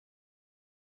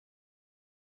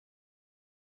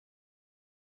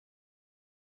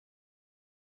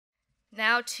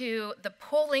Now to the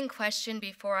polling question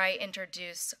before I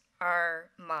introduce our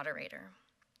moderator.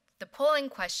 The polling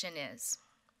question is,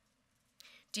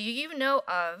 do you know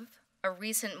of a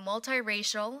recent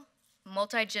multiracial,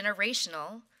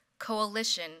 multi-generational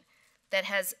coalition that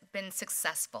has been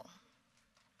successful?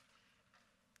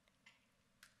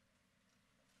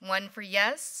 1 for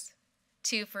yes,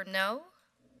 2 for no.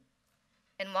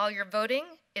 And while you're voting,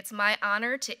 it's my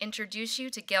honor to introduce you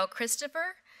to Gail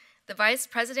Christopher, the Vice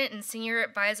President and Senior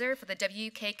Advisor for the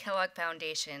W.K. Kellogg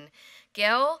Foundation.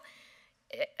 Gail,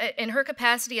 in her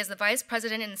capacity as the Vice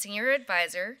President and Senior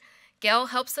Advisor, Gail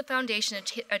helps the foundation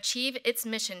achieve its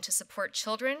mission to support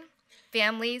children,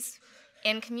 families,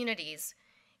 and communities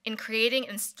in creating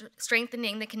and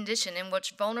strengthening the condition in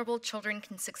which vulnerable children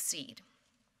can succeed.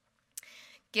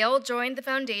 Gail joined the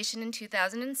foundation in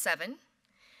 2007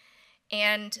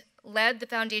 and led the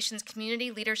foundation's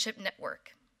Community Leadership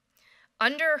Network.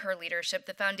 Under her leadership,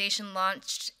 the foundation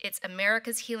launched its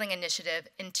America's Healing Initiative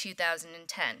in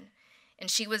 2010, and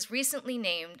she was recently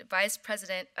named Vice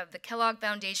President of the Kellogg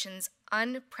Foundation's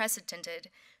unprecedented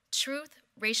Truth,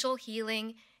 Racial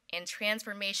Healing, and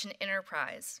Transformation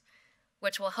Enterprise,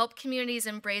 which will help communities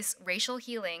embrace racial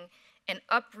healing and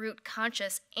uproot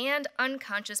conscious and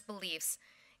unconscious beliefs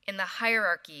in the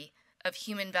hierarchy of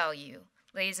human value.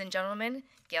 Ladies and gentlemen,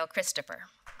 Gail Christopher.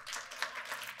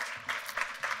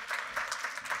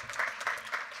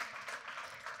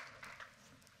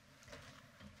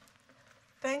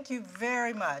 Thank you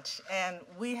very much. And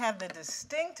we have the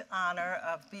distinct honor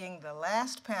of being the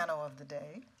last panel of the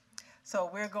day. So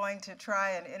we're going to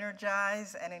try and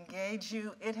energize and engage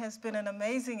you. It has been an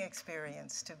amazing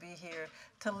experience to be here,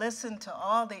 to listen to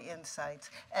all the insights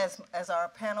as our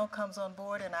panel comes on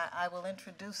board, and I will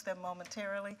introduce them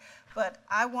momentarily. But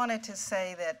I wanted to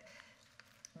say that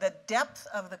the depth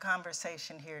of the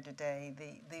conversation here today,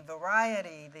 the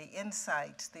variety, the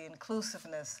insights, the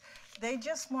inclusiveness, they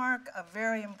just mark a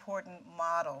very important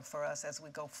model for us as we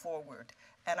go forward.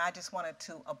 And I just wanted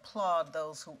to applaud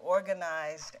those who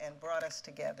organized and brought us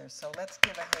together. So let's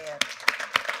give a hand.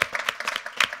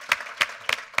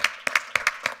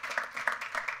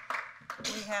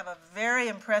 We have a very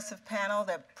impressive panel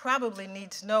that probably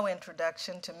needs no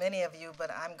introduction to many of you,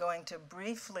 but I'm going to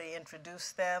briefly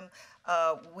introduce them.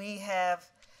 We have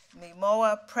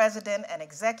Mimoa, President and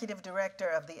Executive Director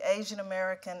of the Asian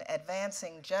American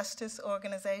Advancing Justice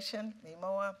Organization,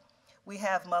 Mimoa. We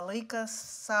have Malika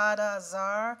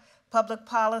Sada-Zar, Public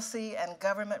Policy and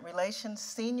Government Relations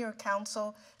Senior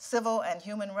Counsel, Civil and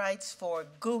Human Rights for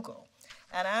Google.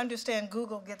 And I understand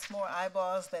Google gets more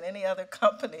eyeballs than any other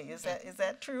company. Is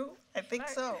that true? I think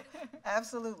so.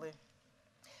 Absolutely.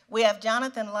 We have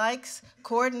Jonathan Likes,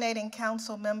 Coordinating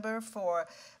Council Member for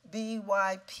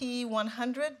BYP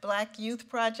 100, Black Youth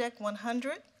Project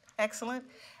 100. Excellent.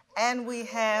 And we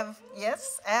have,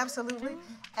 yes, absolutely.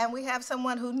 And we have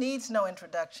someone who needs no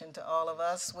introduction to all of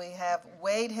us. We have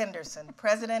Wade Henderson,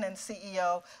 President and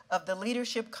CEO of the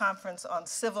Leadership Conference on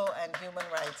Civil and Human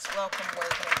Rights. Welcome,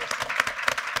 Wade Henderson.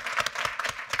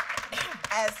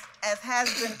 As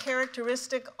has been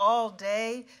characteristic all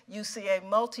day, you see a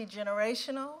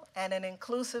multi-generational and an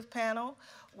inclusive panel.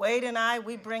 Wade and I,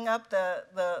 we bring up the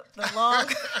long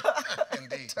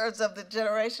in terms of the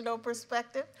generational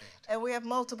perspective, and we have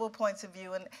multiple points of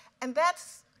view, and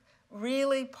that's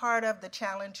really part of the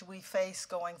challenge we face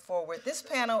going forward. This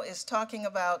panel is talking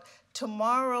about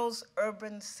tomorrow's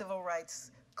urban civil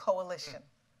rights coalition.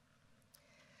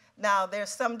 Now, there's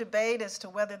some debate as to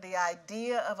whether the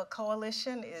idea of a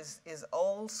coalition is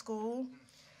old school.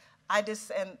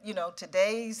 And you know,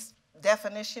 today's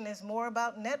definition is more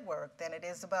about network than it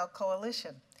is about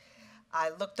coalition. I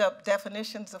looked up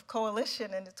definitions of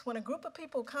coalition, and it's when a group of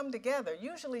people come together,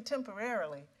 usually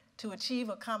temporarily, to achieve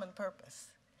a common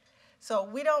purpose. So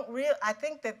I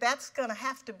think that that's gonna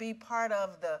have to be part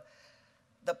of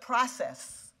the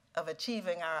process of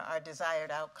achieving our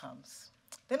desired outcomes.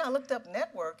 Then I looked up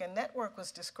network, and network was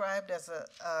described as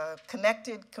a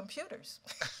connected computers.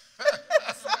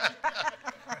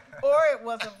 Or it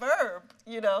was a verb,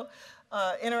 you know,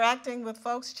 interacting with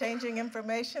folks, changing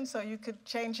information so you could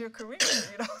change your career,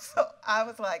 you know. So I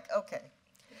was like, okay,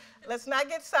 let's not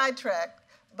get sidetracked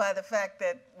by the fact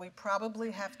that we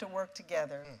probably have to work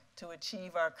together to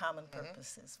achieve our common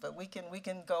purposes. But we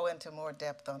can go into more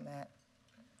depth on that.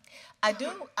 I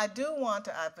do want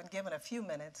to, I've been given a few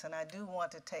minutes, and I do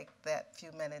want to take that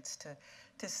few minutes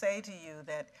to say to you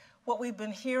that what we've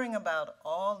been hearing about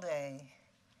all day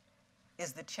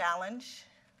is the challenge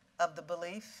of the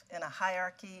belief in a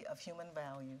hierarchy of human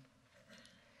value.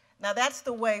 Now, that's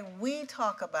the way we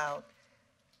talk about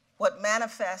what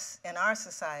manifests in our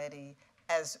society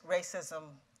as racism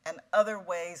and other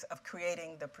ways of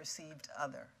creating the perceived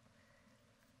other.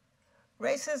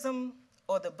 Racism,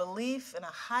 or the belief in a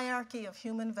hierarchy of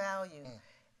human value,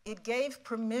 it gave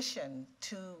permission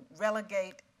to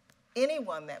relegate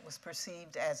anyone that was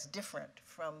perceived as different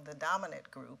from the dominant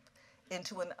group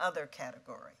into an other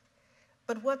category.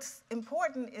 But what's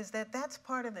important is that that's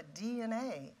part of the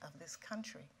DNA of this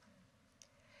country.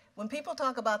 When people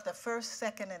talk about the first,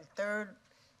 second, and third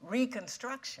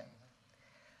Reconstruction,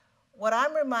 what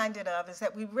I'm reminded of is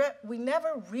that we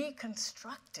never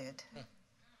reconstructed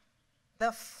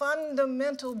the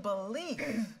fundamental belief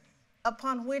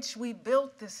upon which we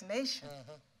built this nation.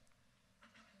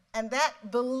 And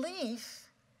that belief,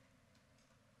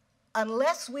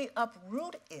 unless we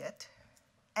uproot it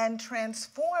and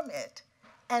transform it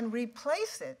and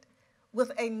replace it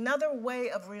with another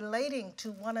way of relating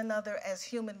to one another as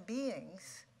human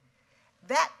beings,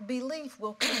 that belief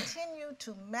will continue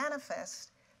to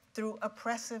manifest through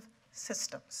oppressive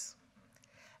systems.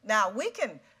 Now, we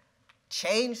can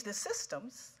change the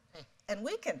systems, and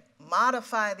we can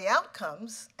modify the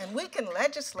outcomes, and we can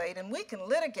legislate, and we can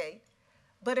litigate,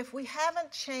 but if we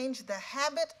haven't changed the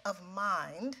habit of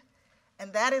mind,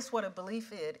 and that is what a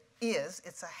belief is,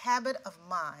 it's a habit of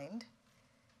mind,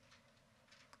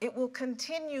 it will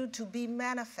continue to be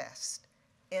manifest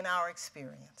in our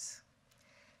experience.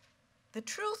 The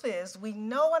truth is, we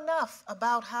know enough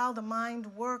about how the mind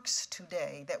works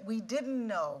today that we didn't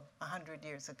know 100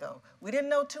 years ago. We didn't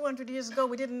know 200 years ago.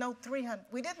 We didn't know 300.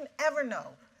 We didn't ever know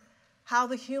how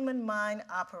the human mind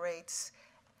operates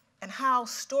and how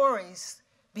stories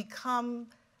become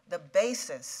the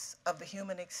basis of the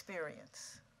human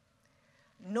experience.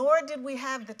 Nor did we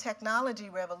have the technology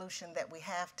revolution that we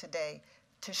have today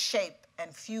to shape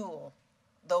and fuel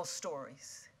those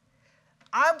stories.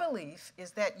 Our belief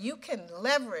is that you can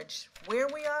leverage where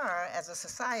we are as a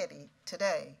society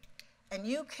today, and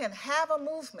you can have a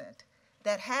movement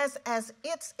that has as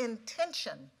its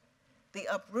intention the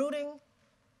uprooting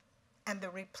and the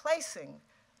replacing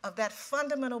of that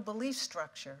fundamental belief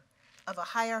structure of a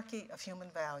hierarchy of human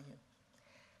value.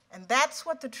 And that's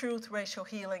what the Truth, Racial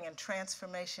Healing, and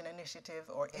Transformation Initiative,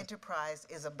 or Enterprise,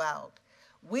 is about.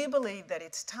 We believe that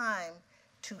it's time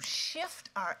to shift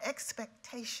our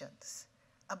expectations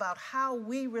about how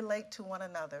we relate to one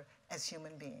another as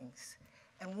human beings.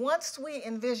 And once we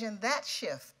envision that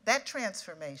shift, that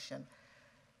transformation,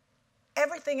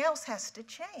 everything else has to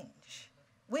change.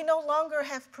 We no longer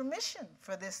have permission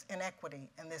for this inequity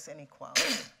and this inequality.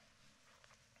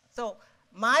 So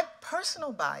my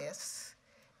personal bias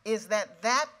is that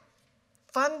that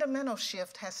fundamental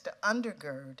shift has to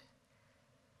undergird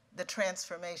the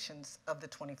transformations of the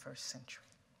 21st century.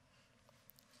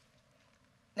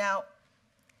 Now,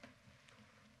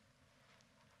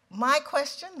 my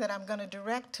question that I'm going to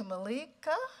direct to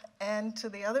Malika and to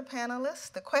the other panelists,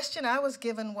 the question I was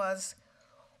given was,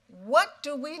 what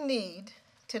do we need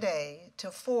today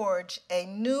to forge a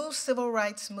new civil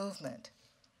rights movement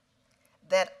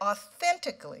that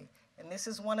authentically, and this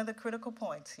is one of the critical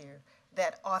points here,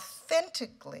 that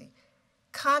authentically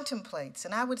contemplates,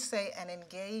 and I would say and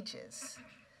engages,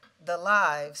 the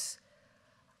lives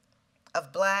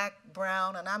of Black,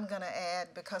 brown, and I'm going to add,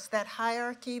 because that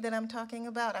hierarchy that I'm talking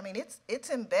about, I mean, it's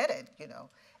embedded, you know.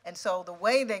 And so the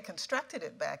way they constructed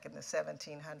it back in the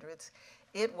 1700s,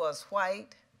 it was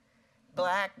white,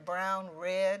 Black, brown,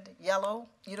 red, yellow.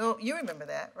 You remember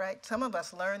that, right? Some of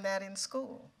us learned that in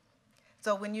school.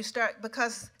 So when you start,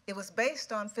 because it was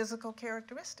based on physical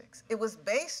characteristics. It was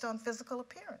based on physical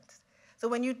appearance. So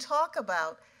when you talk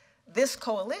about this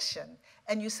coalition,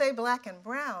 and you say Black and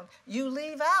brown, you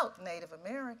leave out Native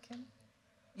American.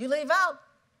 You leave out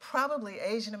probably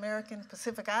Asian American,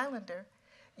 Pacific Islander.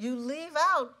 You leave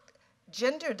out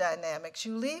gender dynamics.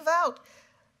 You leave out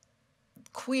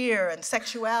queer and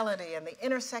sexuality and the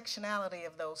intersectionality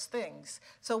of those things.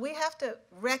 So we have to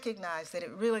recognize that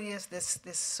it really is this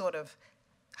sort of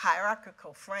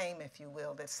hierarchical frame, if you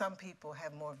will, that some people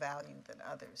have more value than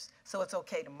others. So it's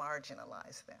okay to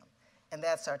marginalize them. And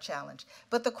that's our challenge.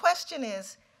 But the question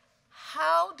is,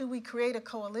 how do we create a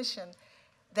coalition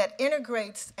that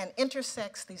integrates and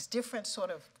intersects these different sort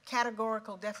of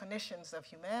categorical definitions of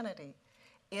humanity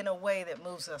in a way that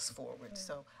moves us forward?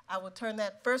 So I will turn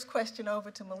that first question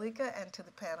over to Malika and to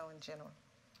the panel in general.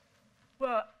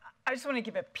 Well, I just want to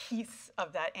give a piece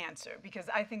of that answer, because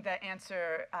I think that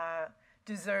answer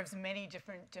deserves many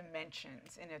different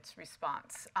dimensions in its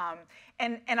response.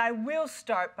 And I will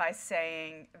start by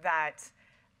saying that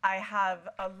I have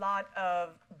a lot of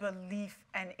belief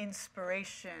and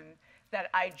inspiration that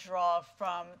I draw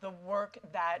from the work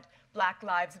that Black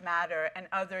Lives Matter and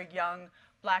other young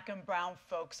Black and brown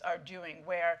folks are doing,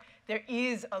 where there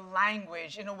is a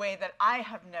language in a way that I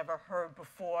have never heard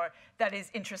before that is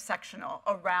intersectional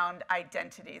around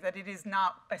identity, that it is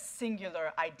not a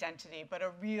singular identity, but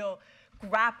a real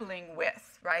grappling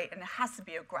with, right? And it has to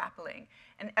be a grappling,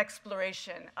 an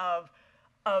exploration of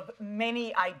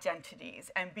many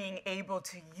identities and being able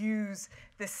to use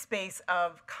the space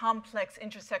of complex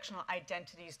intersectional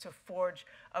identities to forge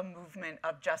a movement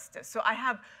of justice. So I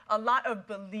have a lot of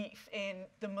belief in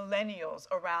the millennials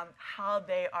around how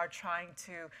they are trying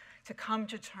to come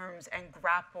to terms and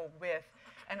grapple with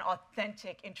an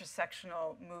authentic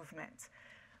intersectional movement.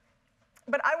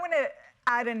 But I want to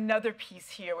add another piece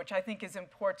here, which I think is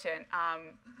important,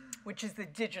 which is the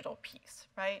digital piece,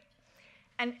 right?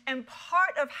 And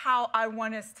part of how I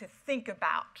want us to think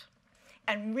about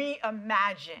and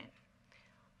reimagine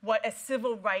what a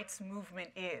civil rights movement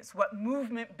is, what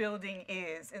movement building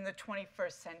is in the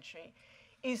 21st century,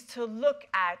 is to look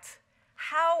at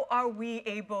how are we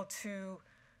able to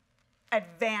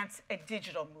advance a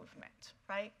digital movement,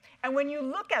 right? And when you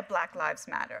look at Black Lives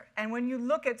Matter, and when you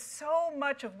look at so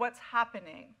much of what's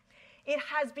happening, it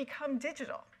has become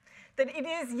digital. That it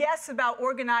is, yes, about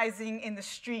organizing in the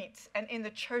streets and in the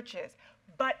churches,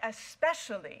 but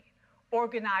especially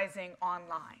organizing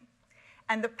online.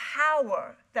 And the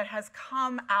power that has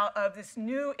come out of this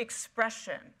new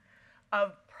expression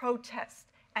of protest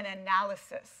and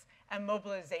analysis and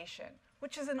mobilization,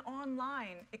 which is an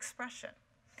online expression.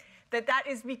 That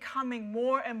is becoming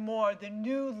more and more the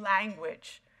new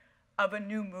language of a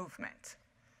new movement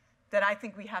that I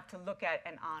think we have to look at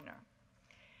and honor.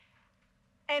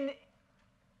 And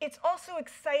it's also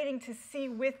exciting to see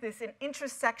with this an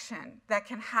intersection that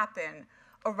can happen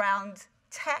around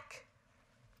tech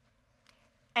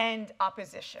and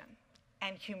opposition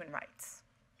and human rights.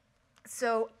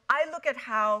 So I look at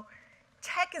how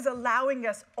tech is allowing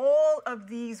us all of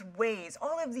these ways,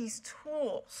 all of these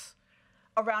tools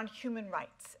around human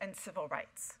rights and civil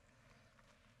rights.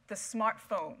 The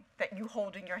smartphone that you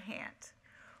hold in your hand,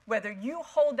 whether you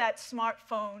hold that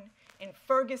smartphone in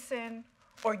Ferguson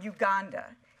or Uganda,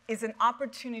 is an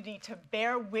opportunity to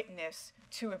bear witness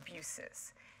to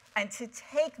abuses and to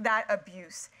take that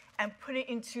abuse and put it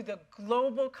into the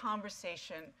global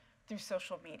conversation through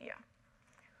social media.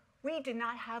 We did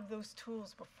not have those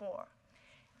tools before.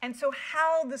 And so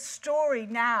how the story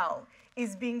now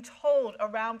is being told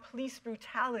around police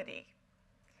brutality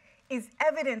is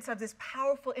evidence of this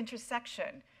powerful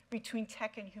intersection between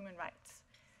tech and human rights.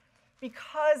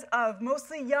 Because of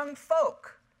mostly young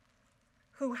folk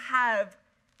who have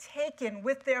taken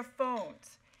with their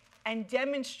phones and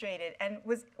demonstrated and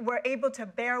were able to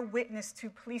bear witness to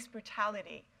police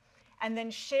brutality and then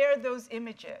share those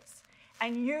images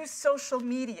and use social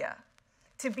media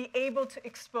to be able to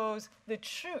expose the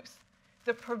truth,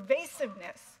 the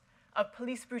pervasiveness of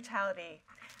police brutality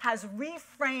has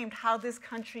reframed how this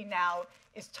country now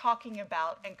is talking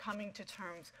about and coming to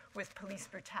terms with police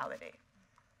brutality.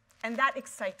 And that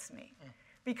excites me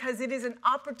because it is an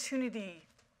opportunity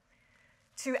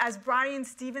to, as Brian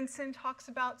Stevenson talks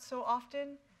about so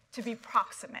often, to be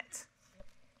proximate.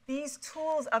 These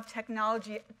tools of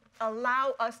technology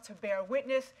allow us to bear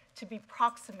witness, to be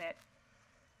proximate,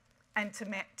 and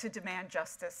to demand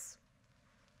justice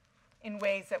in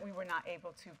ways that we were not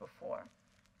able to before.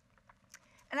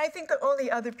 And I think the only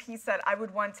other piece that I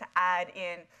would want to add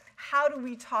in, how do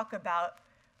we talk about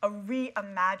a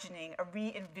reimagining, a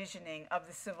re-envisioning of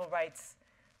the civil rights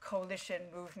coalition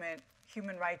movement,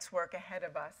 human rights work ahead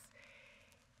of us,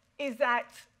 is that,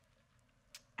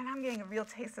 and I'm getting a real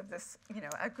taste of this,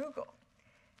 at Google,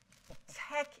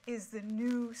 tech is the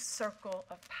new circle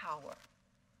of power.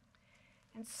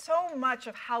 And so much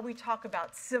of how we talk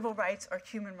about civil rights or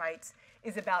human rights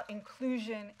is about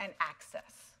inclusion and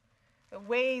access. The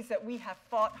ways that we have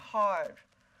fought hard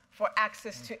for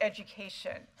access to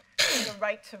education, to the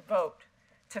right to vote,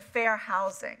 to fair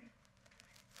housing.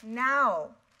 Now,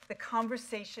 the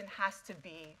conversation has to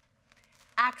be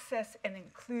access and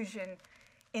inclusion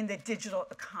in the digital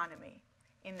economy,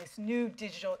 in this new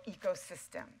digital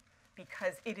ecosystem,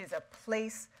 because it is a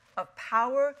place of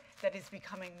power that is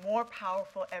becoming more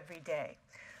powerful every day.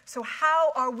 So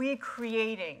how are we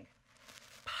creating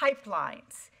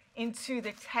pipelines into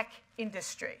the tech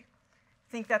industry?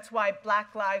 I think that's why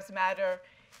Black Lives Matter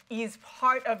is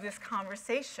part of this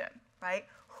conversation, right?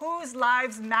 Whose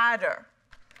lives matter?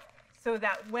 So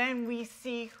that when we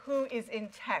see who is in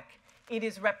tech, it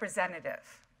is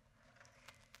representative.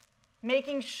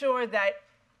 Making sure that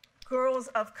girls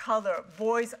of color,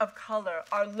 boys of color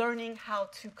are learning how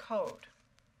to code.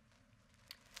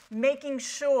 Making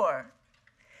sure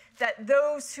that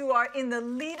those who are in the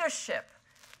leadership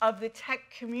of the tech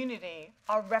community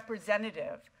are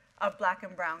representative of Black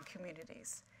and brown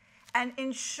communities, and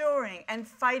ensuring and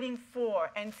fighting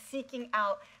for and seeking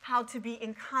out how to be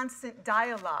in constant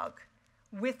dialogue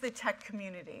with the tech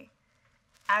community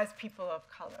as people of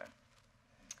color.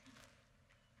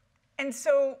 And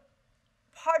so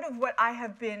part of what I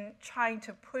have been trying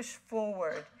to push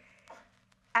forward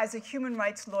as a human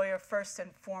rights lawyer first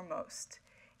and foremost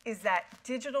is that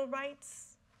digital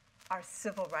rights are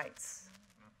civil rights,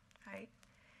 right?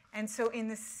 And so in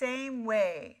the same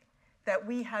way that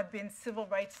we have been civil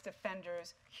rights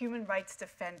defenders, human rights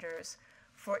defenders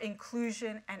for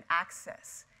inclusion and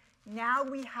access, now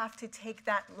we have to take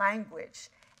that language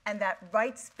and that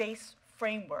rights-based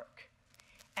framework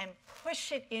and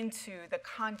push it into the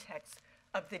context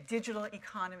of the digital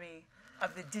economy,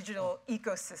 of the digital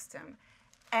ecosystem,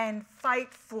 and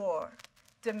fight for,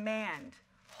 demand,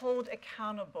 hold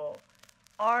accountable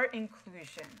our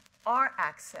inclusion, our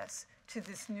access to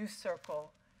this new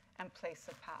circle and place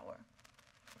of power.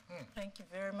 Thank you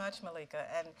very much, Malika.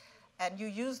 And you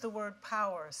used the word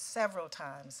power several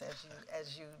times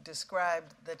as you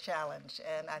described the challenge,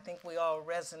 and I think we all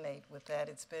resonate with that.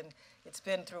 It's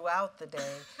been throughout the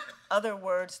day. Other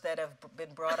words that have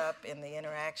been brought up in the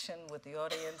interaction with the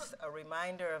audience, a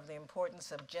reminder of the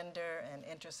importance of gender and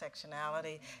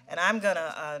intersectionality. And I'm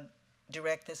gonna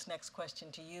direct this next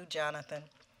question to you, Jonathan.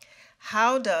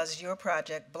 How does your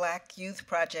project, Black Youth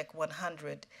Project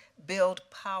 100, build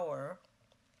power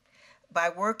by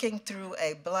working through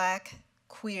a Black,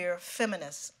 queer,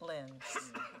 feminist lens?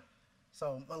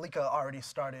 So Malika already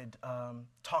started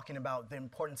talking about the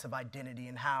importance of identity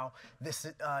and how this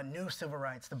new civil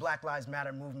rights, the Black Lives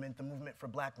Matter movement, the movement for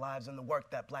Black lives, and the work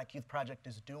that Black Youth Project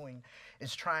is doing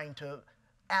is trying to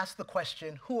ask the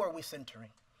question, who are we centering?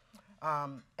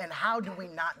 And how do we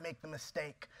not make the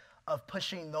mistake of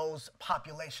pushing those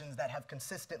populations that have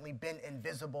consistently been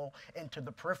invisible into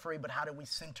the periphery, but how do we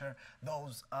center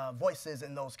those voices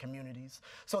in those communities?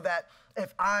 So that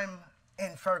if I'm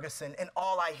in Ferguson and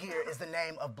all I hear is the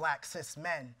name of Black cis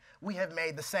men, we have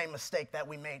made the same mistake that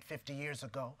we made 50 years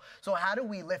ago. So how do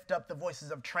we lift up the voices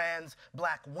of trans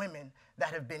Black women that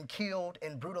have been killed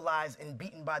and brutalized and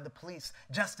beaten by the police,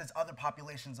 just as other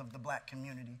populations of the Black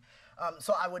community?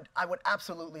 So I would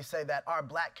absolutely say that our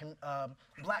Black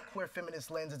queer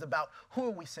feminist lens is about who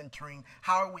are we centering,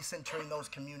 how are we centering those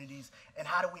communities, and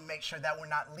how do we make sure that we're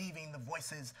not leaving the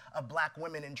voices of Black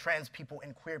women and trans people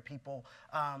and queer people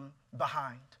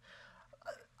behind.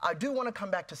 I do want to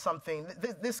come back to something,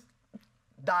 this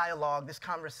dialogue, this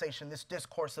conversation, this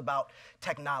discourse about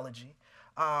technology.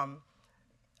 I'm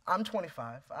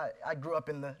 25. I grew up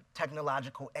in the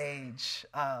technological age.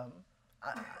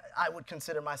 I would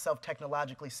consider myself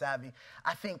technologically savvy.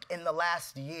 I think in the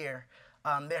last year,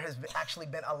 there has actually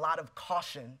been a lot of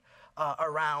caution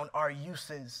around our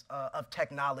uses of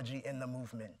technology in the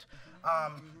movement.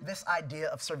 This idea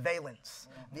of surveillance,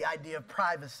 the idea of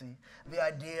privacy, the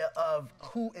idea of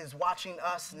who is watching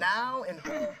us now and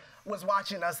who was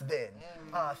watching us then,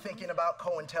 thinking about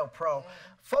COINTELPRO.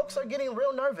 Folks are getting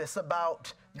real nervous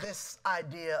about this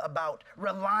idea about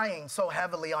relying so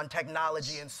heavily on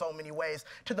technology in so many ways,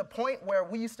 to the point where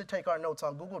we used to take our notes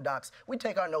on Google Docs, we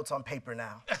take our notes on paper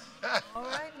now. All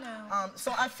right now.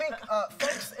 So I think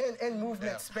folks in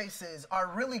movement spaces are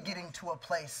really getting to a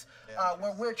place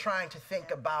where we're trying to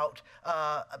think about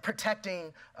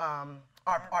protecting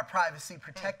our privacy,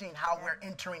 protecting how we're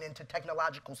entering into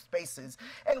technological spaces,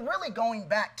 and really going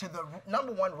back to the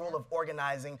 #1 rule of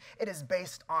organizing. It is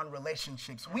based on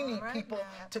relationships. We need people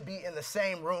to be in the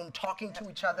same room, talking to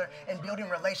each other, and building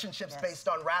relationships based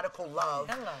on radical love.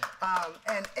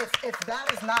 And if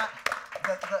that is not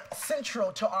the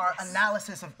central to our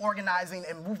analysis of organizing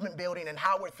and movement building and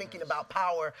how we're thinking about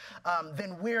power,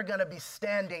 then we're going to be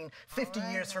standing 50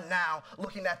 years from now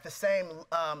looking at the same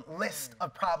list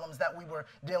of problems that we were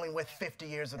dealing with 50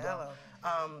 years ago.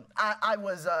 I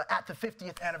was at the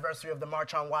 50th anniversary of the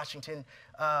March on Washington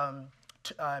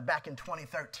back in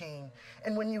 2013.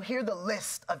 And when you hear the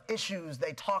list of issues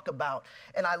they talk about,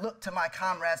 and I look to my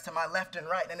comrades to my left and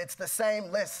right, and it's the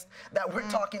same list that we're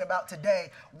talking about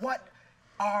today, what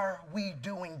are we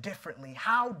doing differently?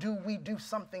 How do we do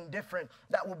something different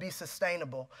that will be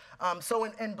sustainable? So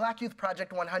in Black Youth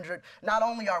Project 100, not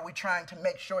only are we trying to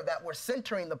make sure that we're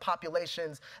centering the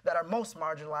populations that are most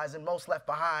marginalized and most left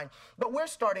behind, but we're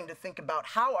starting to think about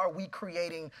how are we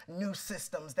creating new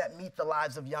systems that meet the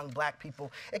lives of young Black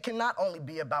people. It can not only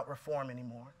be about reform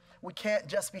anymore. we can't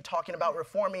just be talking about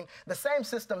reforming the same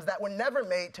systems that were never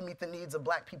made to meet the needs of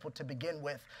black people to begin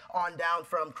with, on down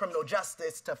from criminal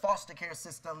justice to foster care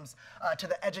systems to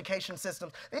the education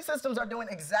systems. These systems are doing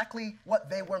exactly what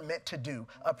they were meant to do: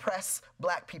 oppress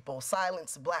black people,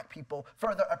 silence black people,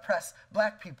 further oppress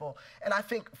black people. And I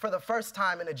think for the first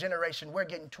time in a generation, we're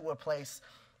getting to a place.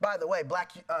 By the way,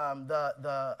 Black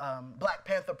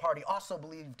Panther Party also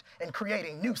believed in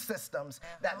creating new systems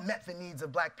that met the needs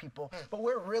of black people. But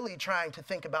we're really trying to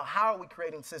think about how are we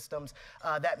creating systems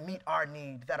that meet our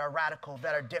need, that are radical,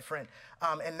 that are different,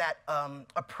 and that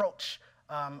approach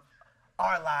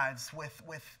our lives with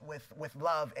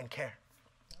love and care.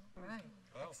 All right.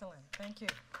 Excellent. Thank you.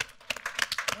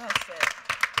 Well said.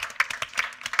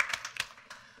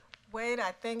 Wade,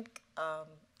 I think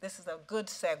this is a good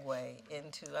segue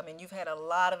into, I mean, you've had a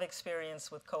lot of experience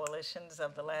with coalitions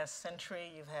of the last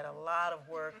century. You've had a lot of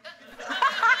work. Is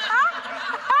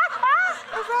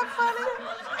that funny?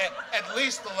 At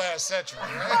least the last century,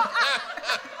 right?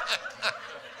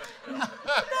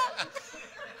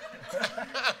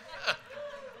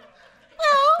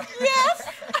 Well, yes.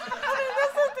 I mean,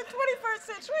 this is the 21st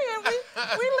century, and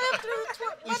we lived through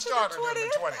We started in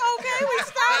the 20th. Okay, we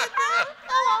started there.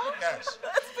 Hello. Yes.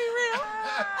 Let's be real.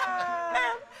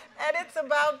 And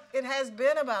it has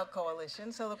been about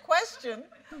coalition. So the question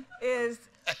is,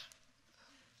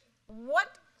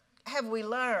 what have we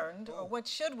learned, or what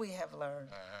should we have learned?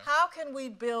 How can we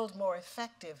build more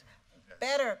effective,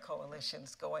 better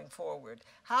coalitions going forward?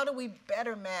 How do we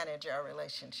better manage our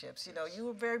relationships? You know, you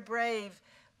were very brave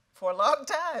for a long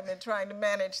time in trying to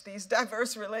manage these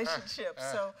diverse relationships.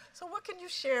 So what can you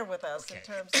share with us in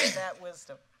terms of that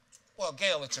wisdom? Well,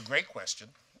 Gail, it's a great question.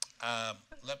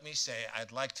 Let me say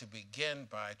I'd like to begin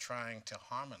by trying to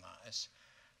harmonize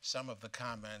some of the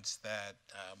comments that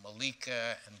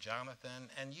Malika and Jonathan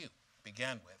and you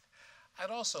began with.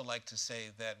 I'd also like to say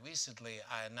that recently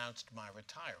I announced my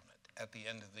retirement at the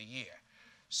end of the year.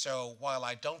 So while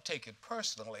I don't take it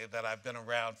personally that I've been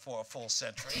around for a full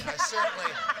century, I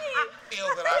certainly feel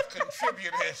that I've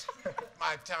contributed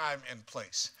my time in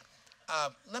place.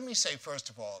 Let me say, first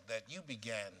of all, that you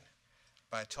began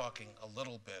by talking a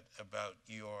little bit about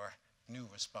your new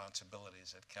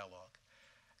responsibilities at Kellogg.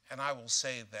 And I will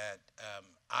say that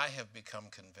I have become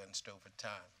convinced over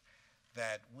time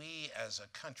that we as a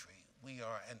country, we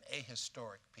are an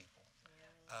ahistoric people.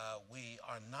 We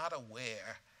are not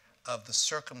aware of the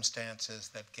circumstances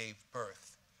that gave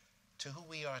birth to who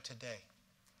we are today.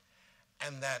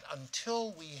 And that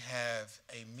until we have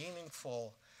a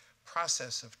meaningful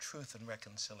process of truth and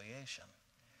reconciliation,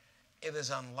 it is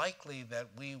unlikely that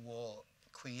we will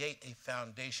create a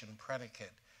foundation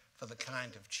predicate for the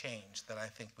kind of change that I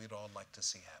think we'd all like to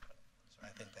see happen. So I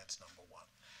think that's number one.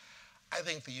 I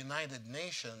think the United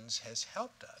Nations has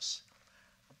helped us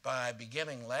by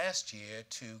beginning last year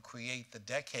to create the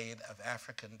Decade of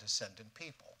African Descendant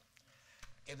People.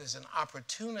 It is an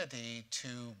opportunity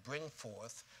to bring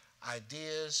forth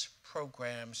ideas,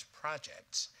 programs,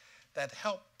 projects that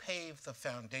help pave the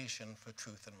foundation for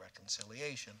truth and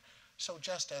reconciliation. So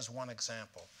just as one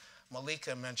example,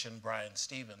 Malika mentioned Brian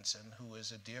Stevenson, who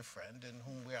is a dear friend and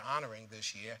whom we're honoring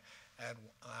this year at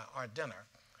our dinner.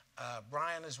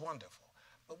 Brian is wonderful,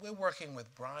 but we're working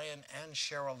with Brian and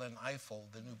Sherilyn Ifill,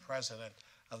 the new president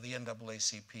of the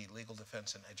NAACP Legal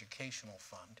Defense and Educational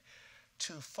Fund,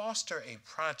 to foster a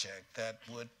project that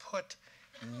would put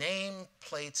name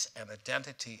plates and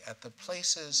identity at the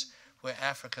places where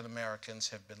African Americans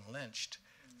have been lynched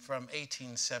from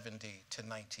 1870 to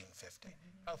 1950.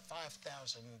 About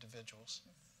 5,000 individuals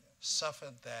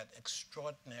suffered that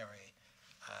extraordinary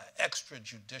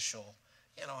extrajudicial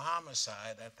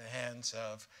homicide at the hands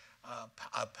of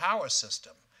a power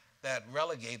system that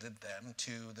relegated them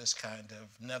to this kind of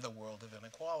netherworld of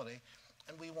inequality.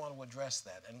 And we want to address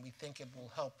that, and we think it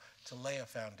will help to lay a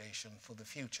foundation for the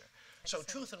future. So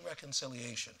truth and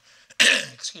reconciliation,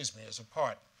 excuse me, is a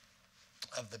part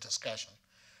of the discussion.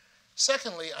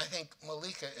 Secondly, I think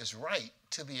Malika is right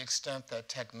to the extent that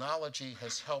technology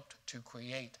has helped to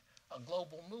create a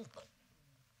global movement.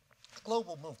 A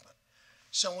global movement.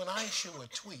 So when I issue a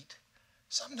tweet,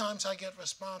 sometimes I get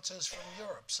responses from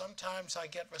Europe. Sometimes I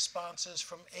get responses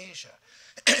from Asia.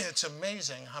 It's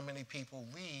amazing how many people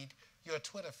read your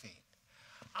Twitter feed.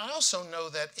 I also know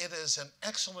that it is an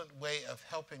excellent way of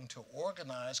helping to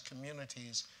organize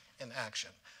communities in action.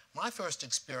 My first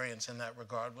experience in that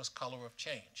regard was Color of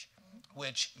Change,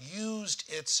 which used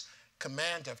its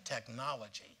command of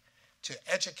technology to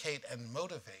educate and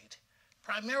motivate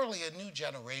primarily a new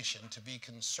generation to be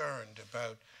concerned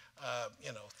about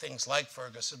things like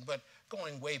Ferguson, but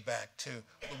going way back to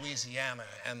Louisiana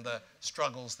and the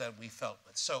struggles that we felt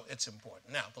with. So it's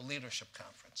important. Now, the Leadership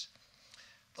Conference.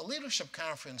 The Leadership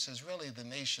Conference is really the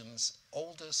nation's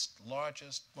oldest,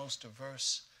 largest, most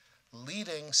diverse,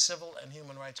 leading civil and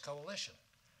human rights coalition.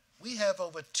 We have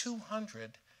over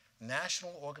 200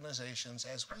 national organizations,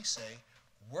 as we say,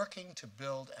 working to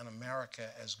build an America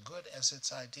as good as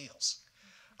its ideals.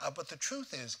 But the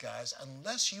truth is, guys,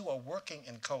 unless you are working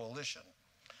in coalition,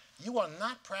 you are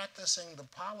not practicing the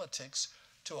politics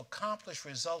to accomplish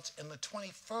results in the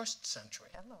 21st century.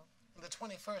 Hello. In the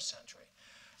 21st century.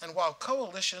 And while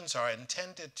coalitions are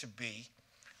intended to be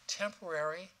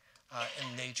temporary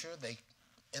in nature,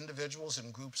 individuals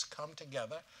and groups come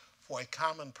together for a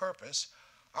common purpose.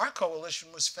 Our coalition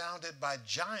was founded by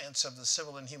giants of the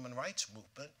civil and human rights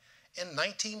movement in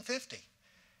 1950.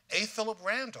 A. Philip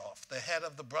Randolph, the head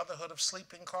of the Brotherhood of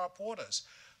Sleeping Car Porters,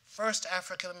 first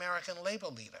African-American labor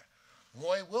leader.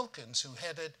 Roy Wilkins, who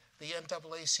headed the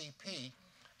NAACP,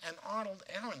 and Arnold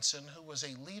Aronson, who was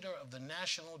a leader of the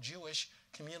National Jewish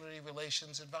Community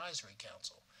Relations Advisory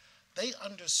Council. They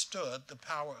understood the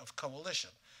power of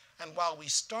coalition. And while we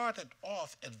started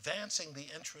off advancing the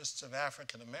interests of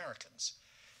African Americans,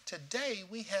 today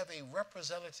we have a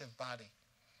representative body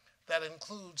that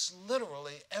includes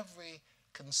literally every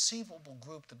conceivable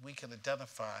group that we can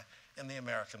identify in the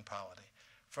American polity,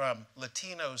 from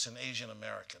Latinos and Asian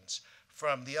Americans,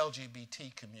 from the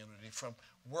LGBT community, from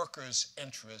workers'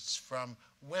 interests, from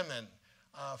women,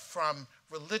 from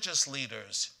religious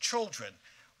leaders, children.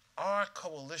 Our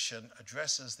coalition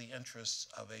addresses the interests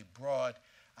of a broad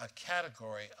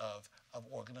category of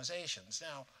organizations.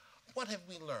 Now, what have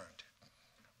we learned?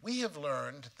 We have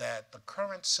learned that the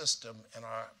current system in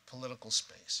our political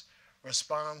space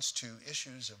responds to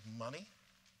issues of money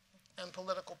and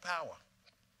political power.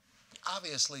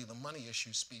 Obviously, the money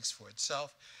issue speaks for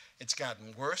itself. It's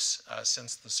gotten worse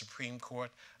since the Supreme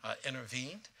Court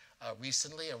intervened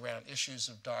recently around issues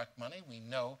of dark money. We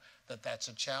know that that's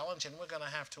a challenge, and we're going to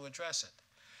have to address it.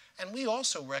 And we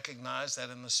also recognize that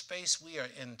in the space we are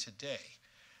in today,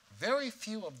 very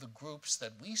few of the groups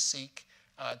that we seek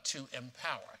to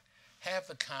empower have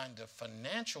the kind of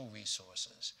financial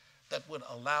resources that would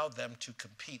allow them to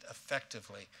compete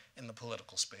effectively in the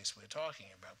political space we're talking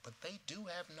about. But they do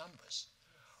have numbers.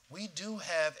 We do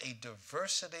have a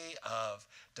diversity of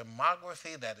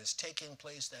demography that is taking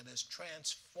place that is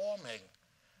transforming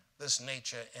this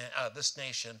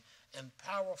nation in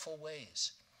powerful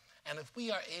ways. And if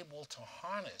we are able to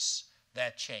harness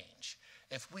that change,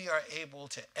 if we are able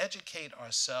to educate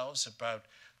ourselves about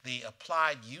the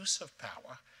applied use of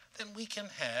power, then we can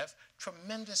have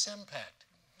tremendous impact.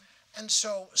 And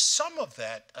so some of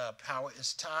that power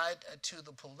is tied to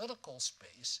the political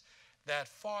space that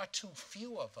far too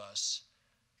few of us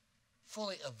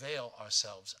fully avail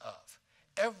ourselves of.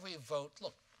 Every vote,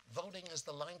 look, voting is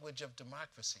the language of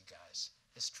democracy, guys.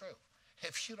 It's true.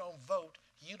 If you don't vote,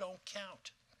 you don't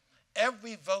count.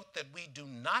 Every vote that we do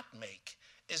not make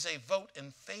is a vote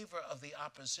in favor of the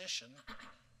opposition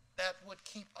that would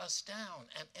keep us down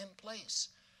and in place.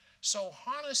 So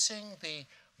harnessing the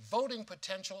voting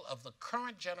potential of the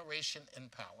current generation in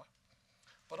power,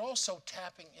 but also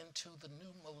tapping into the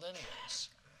new millennials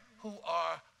who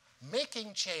are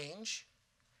making change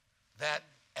that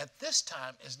at this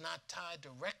time is not tied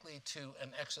directly to an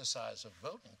exercise of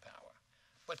voting power,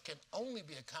 but can only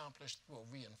be accomplished through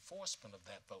a reinforcement of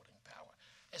that voting power,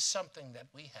 is something that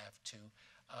we have to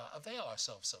avail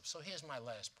ourselves of. So here's my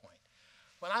last point.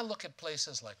 When I look at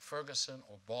places like Ferguson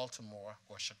or Baltimore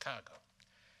or Chicago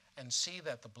and see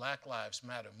that the Black Lives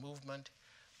Matter movement,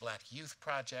 Black Youth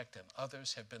Project, and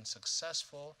others have been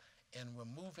successful in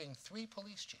removing 3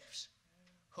 police chiefs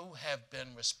who have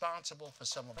been responsible for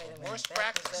some of the worst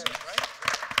practices, right,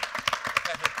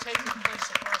 that have taken place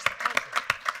across the country.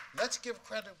 Let's give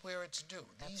credit where it's due.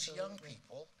 These young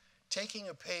people, taking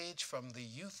a page from the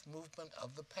youth movement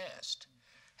of the past,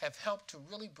 have helped to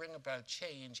really bring about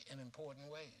change in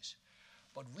important ways.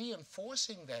 But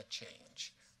reinforcing that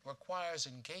change requires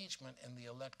engagement in the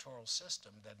electoral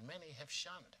system that many have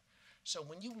shunned. So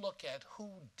when you look at who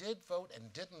did vote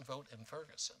and didn't vote in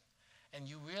Ferguson, and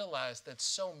you realize that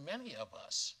so many of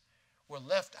us were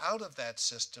left out of that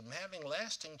system, having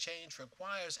lasting change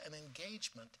requires an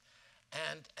engagement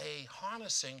and a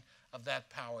harnessing of that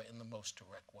power in the most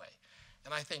direct way.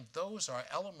 And I think those are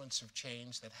elements of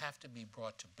change that have to be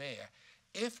brought to bear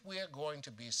if we're going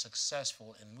to be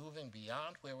successful in moving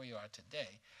beyond where we are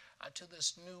today to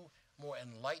this new, more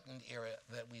enlightened era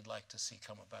that we'd like to see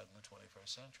come about in the 21st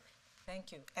century.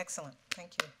 Thank you. Excellent.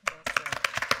 Thank you. Well said.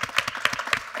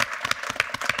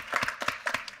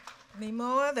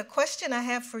 Mimoa, the question I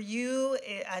have for you,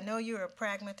 I know you're a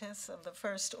pragmatist of the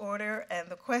first order, and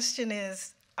the question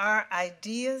is, are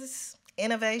ideas,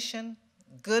 innovation,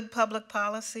 good public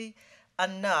policy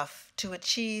enough to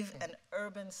achieve an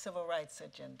urban civil rights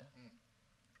agenda?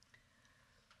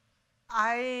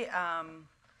 I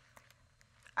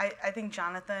think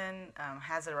Jonathan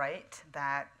has it right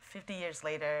that 50 years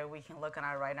later, we can look on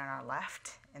our right and our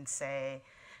left and say,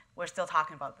 we're still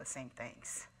talking about the same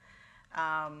things.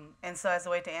 And so as a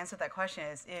way to answer that question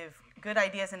is, if good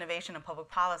ideas, innovation, and public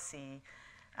policy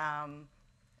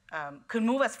could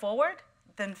move us forward,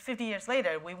 then 50 years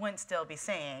later, we wouldn't still be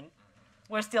saying,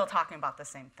 we're still talking about the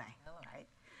same thing, right?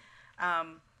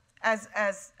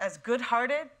 As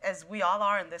good-hearted as we all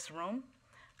are in this room,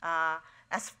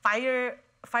 as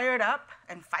fired up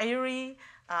and fiery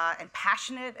and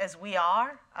passionate as we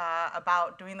are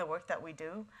about doing the work that we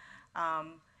do,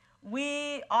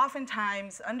 we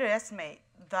oftentimes underestimate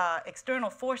the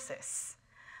external forces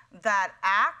that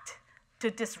act to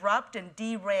disrupt and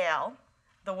derail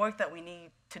the work that we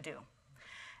need to do.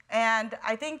 And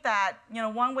I think that,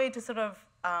 one way to sort of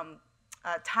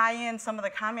tie in some of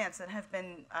the comments that have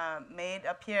been made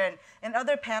up here and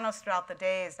other panels throughout the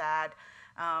day is that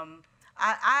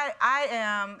I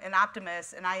am an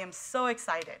optimist, and I am so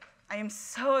excited. I am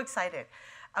so excited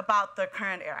about the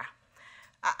current era.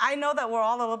 I know that we're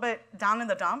all a little bit down in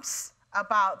the dumps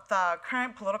about the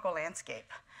current political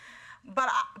landscape, but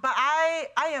I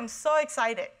am so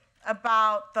excited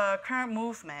about the current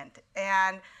movement,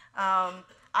 and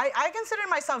I consider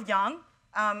myself young,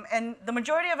 and the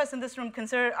majority of us in this room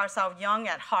consider ourselves young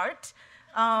at heart,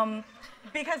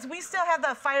 because we still have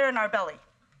that fire in our belly,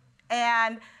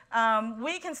 and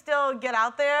we can still get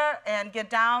out there and get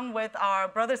down with our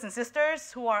brothers and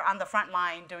sisters who are on the front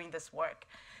line doing this work.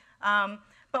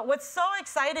 But what's so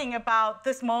exciting about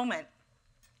this moment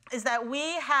is that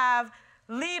we have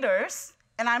leaders,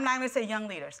 and I'm not going to say young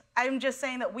leaders, I'm just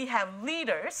saying that we have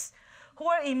leaders who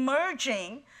are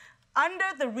emerging under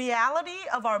the reality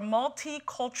of our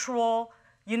multicultural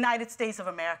United States of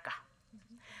America.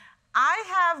 I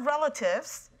have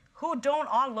relatives who don't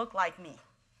all look like me.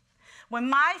 When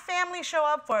my family show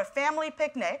up for a family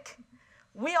picnic,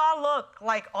 we all look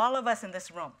like all of us in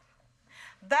this room.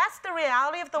 That's the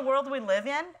reality of the world we live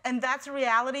in, and that's the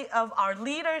reality of our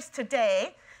leaders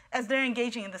today as they're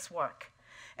engaging in this work.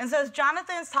 And so as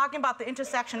Jonathan's talking about the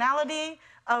intersectionality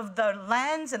of the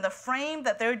lens and the frame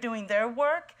that they're doing their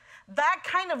work, that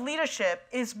kind of leadership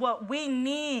is what we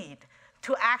need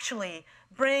to actually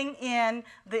bring in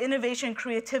the innovation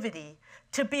creativity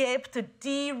to be able to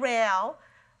derail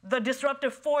the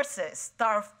disruptive forces that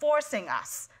are forcing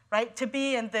us, right, to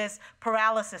be in this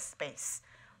paralysis space.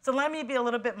 So let me be a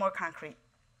little bit more concrete.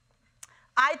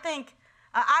 I think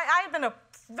I've been a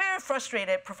very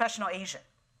frustrated professional Asian.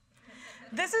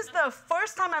 This is the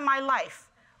first time in my life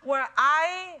where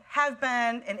I have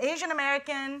been an Asian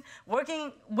American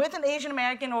working with an Asian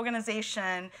American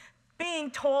organization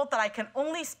being told that I can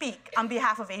only speak on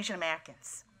behalf of Asian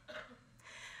Americans.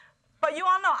 But you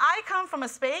all know I come from a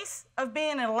space of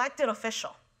being an elected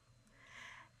official.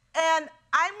 And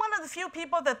I'm one of the few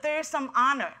people that there is some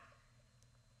honor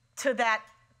to that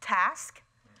task,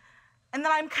 and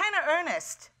that I'm kind of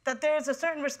earnest that there's a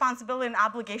certain responsibility and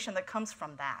obligation that comes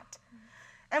from that.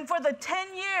 And for the 10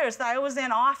 years that I was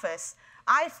in office,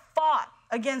 I fought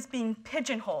against being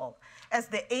pigeonholed as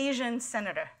the Asian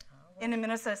senator in the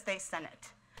Minnesota State Senate.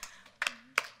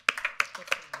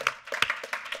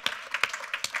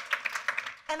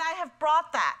 And I have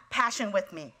brought that passion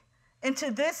with me into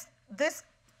this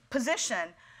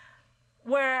position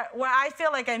where I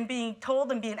feel like I'm being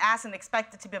told and being asked and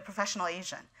expected to be a professional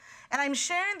Asian. And I'm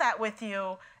sharing that with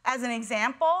you as an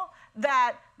example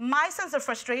that my sense of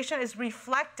frustration is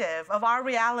reflective of our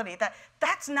reality, that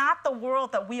that's not the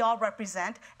world that we all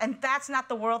represent, and that's not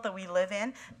the world that we live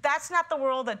in. That's not the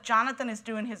world that Jonathan is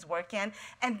doing his work in,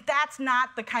 and that's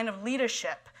not the kind of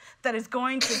leadership that is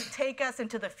going to take us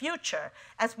into the future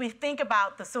as we think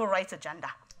about the civil rights agenda,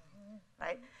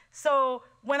 right? So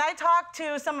when I talk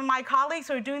to some of my colleagues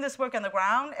who are doing this work on the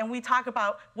ground, and we talk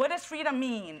about what does freedom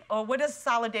mean, or what does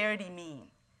solidarity mean,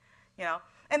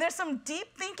 and there's some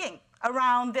deep thinking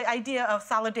around the idea of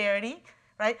solidarity,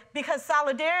 right? Because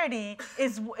solidarity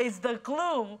is the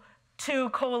glue to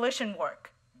coalition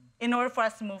work in order for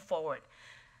us to move forward.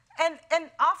 And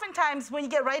oftentimes, when you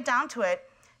get right down to it,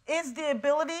 is the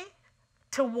ability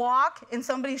to walk in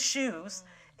somebody's shoes,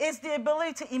 is the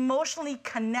ability to emotionally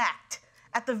connect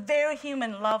at the very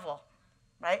human level,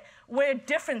 right? Where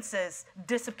differences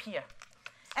disappear.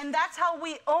 And that's how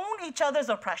we own each other's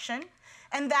oppression,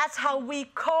 and that's how we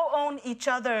co-own each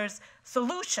other's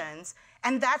solutions,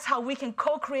 And that's how we can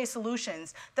co-create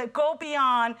solutions that go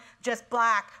beyond just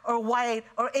Black or white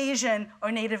or Asian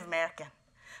or Native American.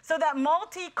 So that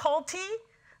multi-culti,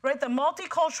 right, the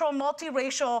multicultural,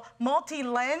 multiracial,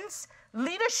 multi-lens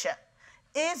leadership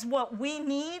is what we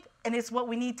need, and it's what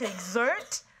we need to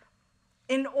exert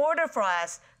in order for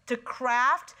us to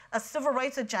craft a civil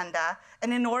rights agenda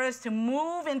and in order to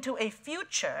move into a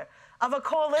future of a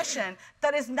coalition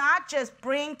that is not just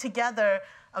bring together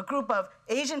a group of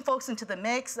Asian folks into the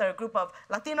mix or a group of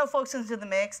Latino folks into the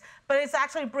mix, but it's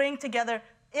actually bring together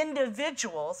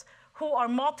individuals who are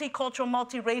multicultural,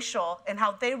 multiracial, and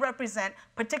how they represent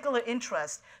particular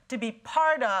interests to be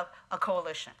part of a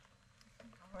coalition.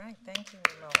 All right, thank you,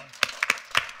 Noah.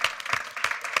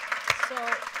 So,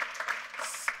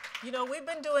 you know, we've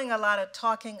been doing a lot of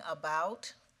talking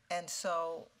about, and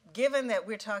so given that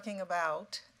we're talking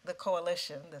about the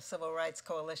coalition, the Civil Rights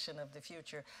Coalition of the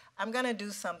future, I'm going to do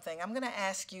something. I'm going to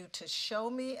ask you to show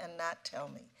me and not tell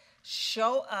me.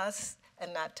 Show us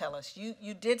and not tell us.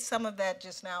 You did some of that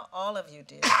just now, all of you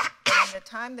did. But in the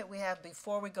time that we have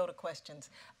before we go to questions,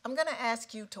 I'm going to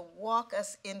ask you to walk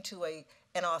us into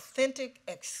an authentic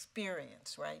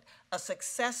experience, right? A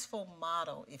successful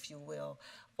model, if you will,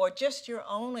 or just your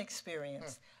own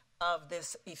experience of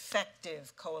this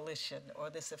effective coalition or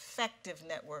this effective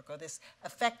network or this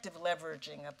effective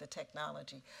leveraging of the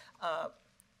technology.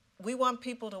 We want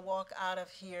people to walk out of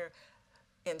here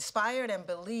inspired and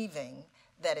believing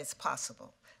that it's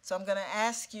possible. So I'm going to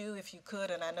ask you, if you could,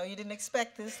 and I know you didn't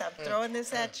expect this, I'm throwing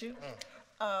this at you,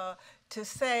 to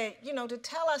say, you know, to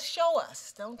tell us, show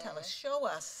us, don't tell us, show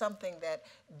us something that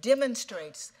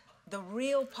demonstrates the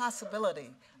real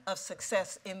possibility of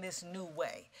success in this new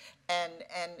way. And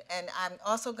I'm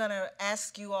also going to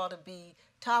ask you all to be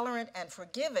tolerant and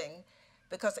forgiving,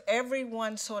 because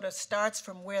everyone sort of starts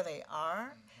from where they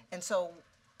are. And so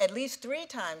at least 3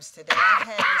 times today, I've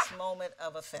had this moment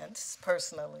of offense,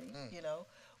 personally, you know,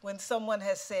 when someone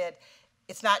has said,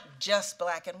 it's not just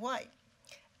black and white.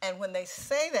 And when they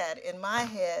say that, in my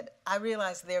head, I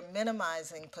realize they're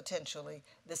minimizing potentially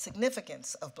the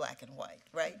significance of black and white,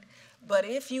 right? But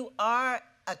if you are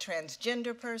a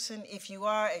transgender person, if you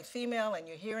are a female and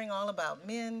you're hearing all about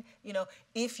men, you know,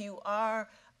 if you are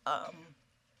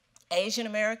Asian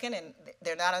American and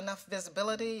there's not enough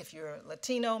visibility, if you're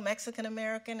Latino, Mexican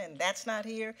American, and that's not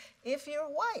here, if you're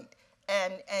white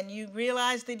and you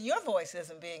realize that your voice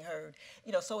isn't being heard,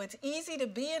 you know, so it's easy to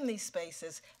be in these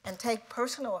spaces and take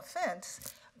personal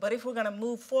offense, but if we're gonna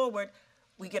move forward,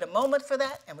 we get a moment for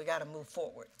that and we gotta move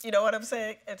forward. You know what I'm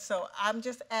saying? And so I'm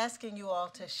just asking you all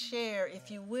to share,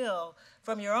 if you will,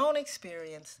 from your own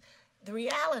experience, the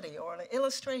reality or an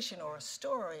illustration or a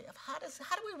story of how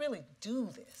do we really do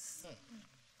this?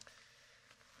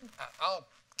 I'll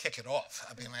kick it off.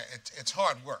 I mean, it's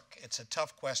hard work. It's a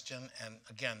tough question, and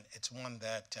again, it's one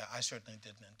that I certainly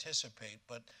didn't anticipate,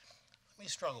 but let me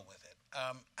struggle with it.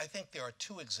 I think there are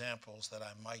 2 examples that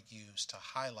I might use to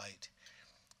highlight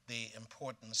the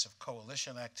importance of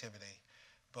coalition activity,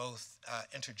 both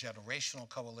intergenerational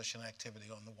coalition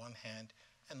activity on the one hand,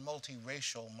 and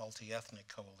multiracial, multi-ethnic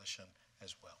coalition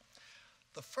as well.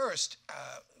 The first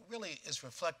really is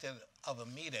reflective of a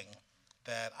meeting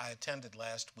that I attended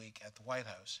last week at the White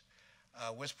House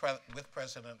with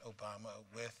President Obama,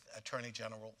 with Attorney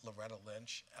General Loretta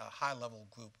Lynch, a high-level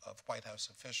group of White House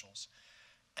officials,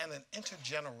 and an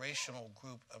intergenerational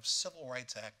group of civil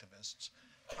rights activists,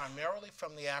 primarily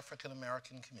from the African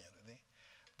American community,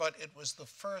 but it was the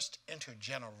first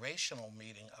intergenerational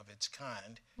meeting of its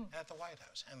kind at the White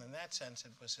House, and in that sense,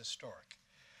 it was historic.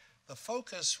 The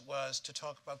focus was to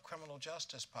talk about criminal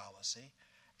justice policy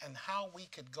and how we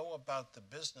could go about the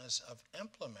business of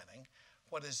implementing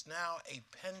what is now a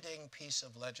pending piece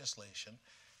of legislation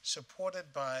supported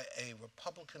by a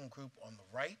Republican group on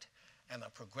the right and a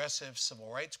progressive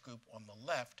civil rights group on the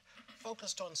left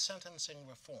focused on sentencing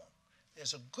reform.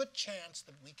 There's a good chance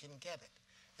that we can get it.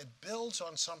 It builds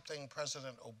on something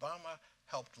President Obama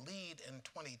helped lead in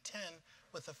 2010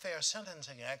 with the Fair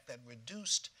Sentencing Act that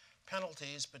reduced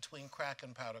penalties between crack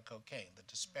and powder cocaine, the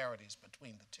disparities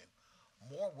between the two.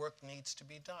 More work needs to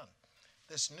be done.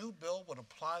 This new bill would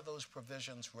apply those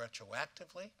provisions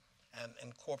retroactively and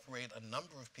incorporate a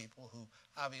number of people who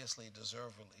obviously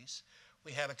deserve release.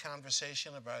 We had a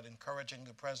conversation about encouraging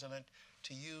the president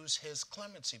to use his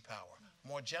clemency power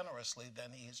more generously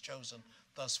than he has chosen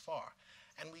thus far.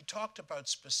 And we talked about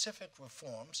specific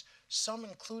reforms, some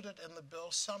included in the bill,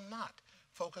 some not,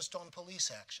 focused on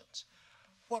police actions.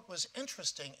 What was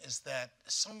interesting is that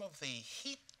some of the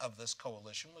heat of this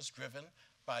coalition was driven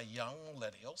by young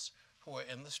millennials who are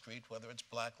in the street, whether it's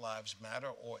Black Lives Matter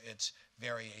or its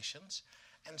variations.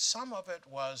 And some of it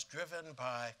was driven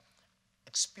by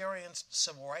experienced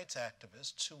civil rights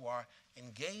activists who are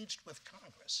engaged with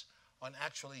Congress on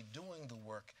actually doing the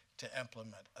work to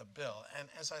implement a bill. And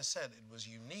as I said, it was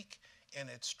unique in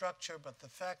its structure, but the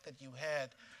fact that you had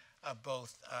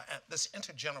both this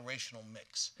intergenerational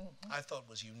mix, I thought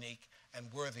was unique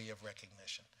and worthy of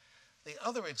recognition. The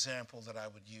other example that I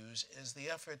would use is the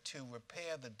effort to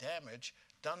repair the damage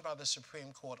done by the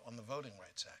Supreme Court on the Voting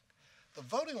Rights Act. The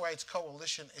Voting Rights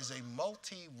Coalition is a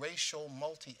multi-racial,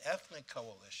 multi-ethnic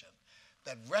coalition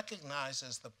that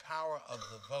recognizes the power of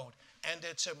the vote and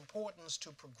its importance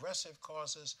to progressive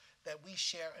causes that we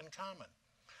share in common.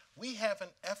 We have an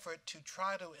effort to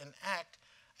try to enact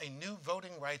a new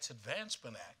Voting Rights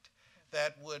Advancement Act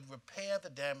that would repair the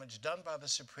damage done by the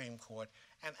Supreme Court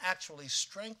and actually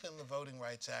strengthen the Voting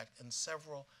Rights Act in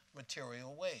several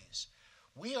material ways.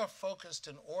 We are focused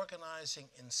in organizing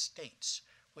in states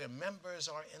where members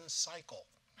are in cycle.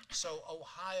 So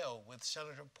Ohio with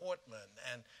Senator Portman,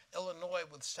 and Illinois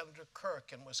with Senator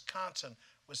Kirk, and Wisconsin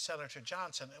with Senator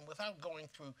Johnson. And without going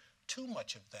through too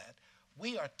much of that,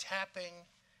 we are tapping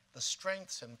the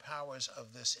strengths and powers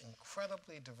of this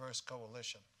incredibly diverse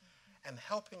coalition and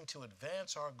helping to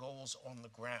advance our goals on the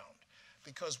ground.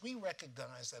 Because we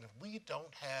recognize that if we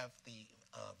don't have the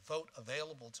vote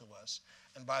available to us,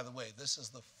 and by the way, this is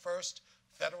the first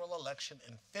federal election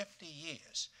in 50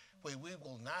 years where we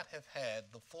will not have had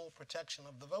the full protection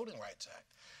of the Voting Rights Act.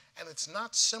 And it's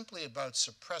not simply about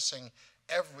suppressing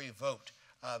every vote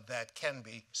that can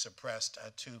be suppressed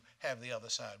to have the other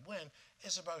side win.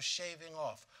 It's about shaving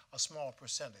off a small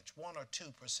percentage, 1 or 2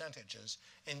 percentages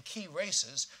in key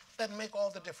races that make all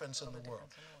the difference in the world.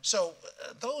 So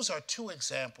those are 2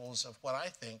 examples of what I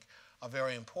think are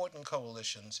very important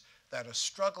coalitions that are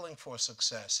struggling for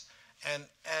success. And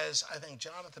as I think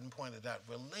Jonathan pointed out,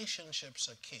 relationships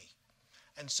are key.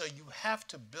 And so you have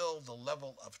to build the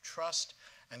level of trust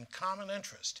and common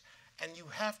interest, and you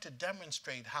have to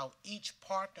demonstrate how each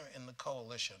partner in the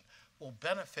coalition will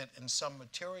benefit in some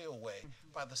material way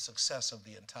by the success of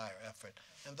the entire effort.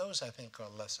 And those, I think, are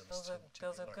lessons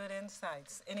Those are good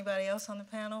insights. Anybody else on the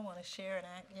panel want to share an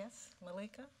act? Yes,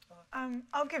 Malika?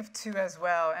 I'll give 2 as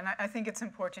well, and I think it's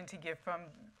important to give from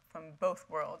both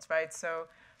worlds, right? So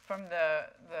from the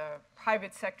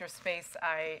private sector space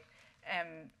I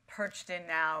am perched in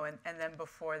now, and then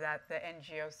before that, the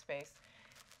NGO space.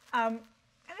 I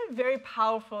had a very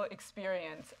powerful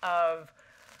experience of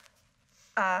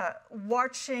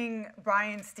watching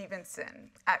Bryan Stevenson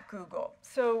at Google.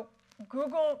 So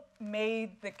Google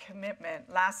made the commitment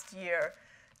last year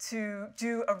to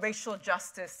do a racial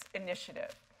justice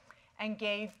initiative and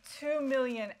gave $2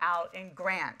 million out in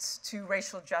grants to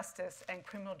racial justice and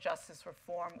criminal justice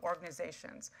reform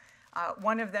organizations,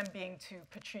 one of them being to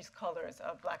Patrisse Cullors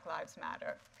of Black Lives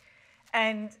Matter.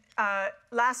 And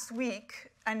last week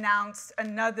announced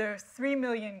another $3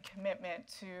 million commitment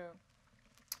to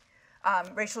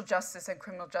racial justice and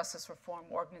criminal justice reform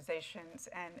organizations,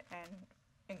 and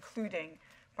including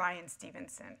Bryan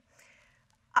Stevenson.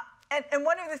 And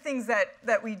one of the things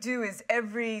that we do is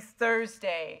every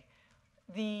Thursday,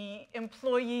 the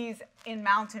employees in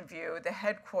Mountain View, the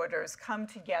headquarters, come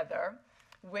together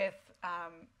with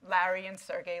Larry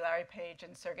Page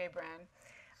and Sergey Brin,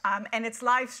 and it's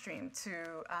live streamed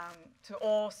to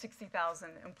all 60,000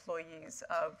 employees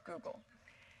of Google.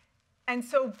 And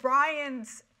so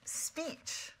Bryan's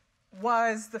speech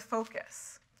was the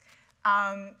focus.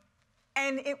 And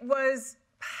it was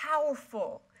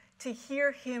powerful to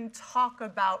hear him talk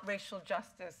about racial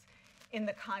justice in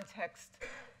the context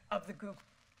of the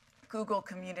Google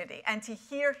community, and to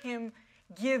hear him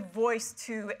give voice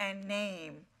to and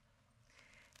name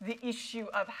the issue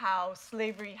of how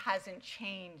slavery hasn't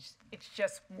changed, it's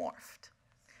just morphed.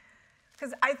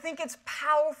 Because I think it's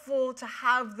powerful to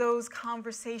have those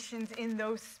conversations in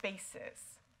those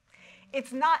spaces.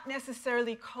 It's not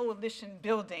necessarily coalition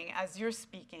building, as you're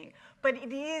speaking, but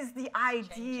it is the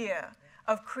idea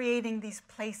of creating these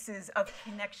places of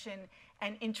connection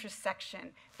and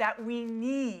intersection that we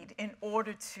need in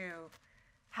order to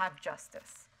have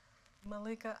justice.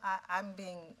 Malika, I'm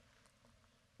being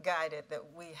guided that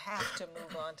we have to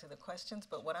move on to the questions,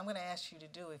 but what I'm going to ask you to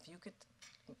do, if you could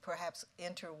perhaps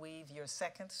interweave your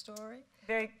second story.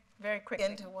 Very, very quickly.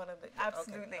 Into one of the...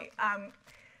 Absolutely. Okay.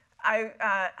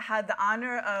 I had the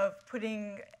honor of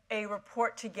putting a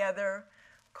report together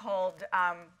called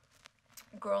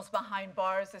Girls Behind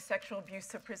Bars, the Sexual Abuse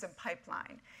to Prison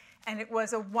Pipeline. And it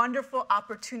was a wonderful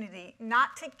opportunity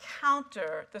not to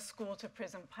counter the school to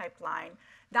prison pipeline,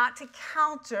 not to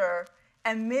counter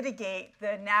and mitigate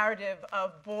the narrative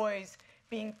of boys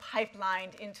being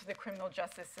pipelined into the criminal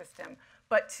justice system,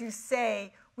 but to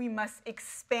say we must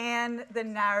expand the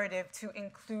narrative to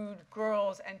include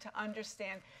girls and to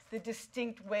understand the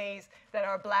distinct ways that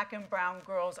our Black and brown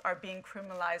girls are being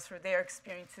criminalized for their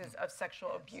experiences of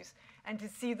sexual abuse, and to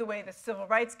see the way the civil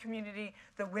rights community,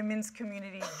 the women's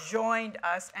community joined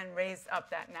us and raised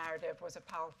up that narrative was a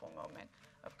powerful moment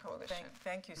of coalition.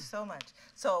 Thank you so much.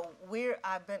 So we're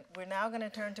now going to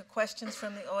turn to questions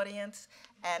from the audience,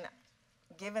 and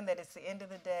given that it's the end of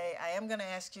the day, I am going to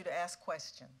ask you to ask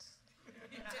questions.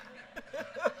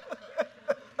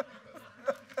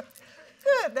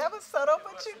 Good, that was subtle,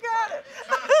 but you got it.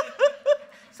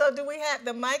 So do we have,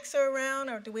 the mics are around,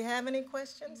 or do we have any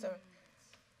questions? Or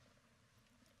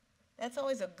that's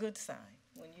always a good sign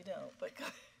when you don't. But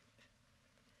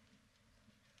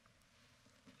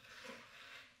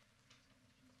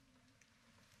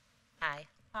Hi,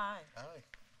 hi.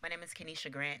 my name is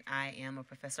Kenesha Grant. I am a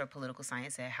professor of political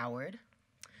science at Howard.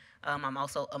 I'm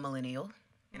also a millennial,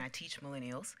 and I teach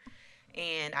millennials.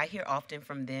 And I hear often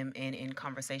from them and in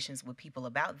conversations with people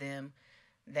about them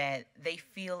that they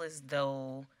feel as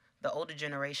though the older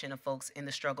generation of folks in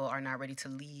the struggle are not ready to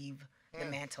leave the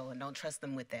mantle and don't trust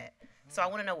them with that. So I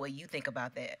want to know what you think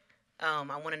about that. I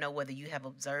want to know whether you have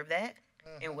observed that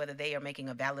and whether they are making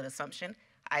a valid assumption.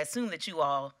 I assume that you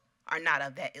all are not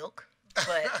of that ilk,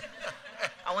 but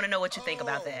I want to know what you think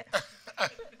about that.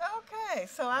 Okay,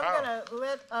 so I'm going to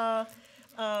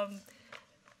let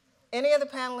any of the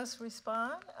panelists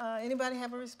respond. Anybody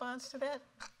have a response to that?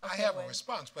 I have a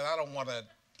response, but I don't want to,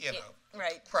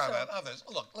 right. crowd out others.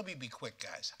 Look, let me be quick,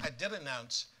 guys. I did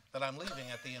announce that I'm leaving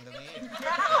at the end of the year.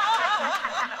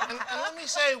 and let me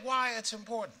say why it's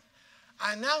important.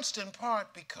 I announced in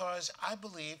part because I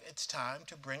believe it's time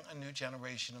to bring a new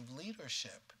generation of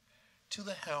leadership to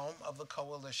the helm of the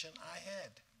coalition I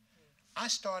head. I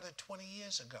started 20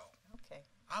 years ago. Okay.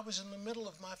 I was in the middle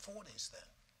of my 40s then.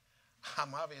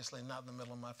 I'm obviously not in the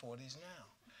middle of my 40s now.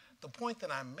 The point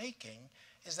that I'm making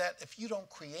is that if you don't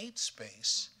create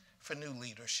space for new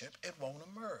leadership, it won't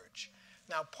emerge.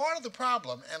 Now, part of the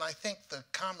problem, and I think the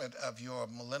comment of your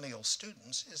millennial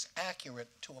students is accurate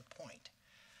to a point.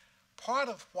 Part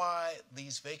of why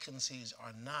these vacancies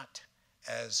are not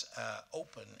as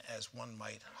open as one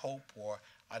might hope or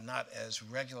are not as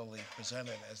regularly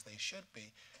presented as they should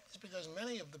be is because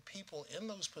many of the people in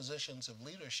those positions of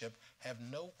leadership have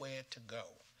nowhere to go.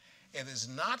 It is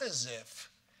not as if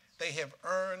they have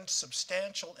earned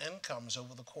substantial incomes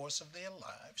over the course of their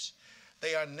lives.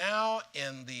 They are now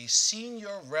in the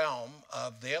senior realm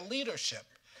of their leadership.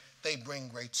 They bring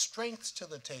great strengths to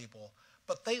the table,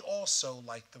 but they also,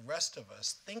 like the rest of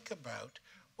us, think about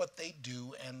what they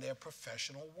do and their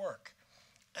professional work.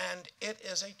 And it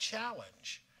is a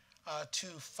challenge to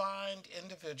find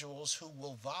individuals who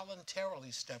will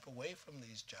voluntarily step away from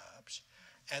these jobs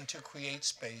and to create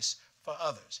space for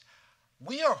others.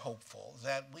 We are hopeful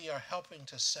that we are helping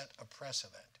to set a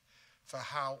precedent for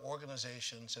how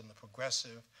organizations in the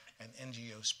progressive and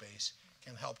NGO space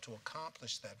can help to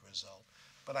accomplish that result.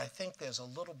 But I think there's a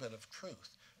little bit of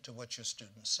truth to what your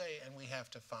students say, and we have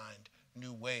to find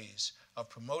new ways of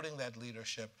promoting that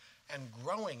leadership and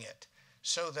growing it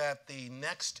so that the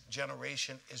next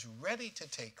generation is ready to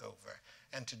take over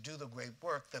and to do the great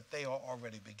work that they are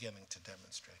already beginning to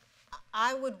demonstrate.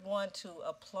 I would want to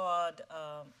applaud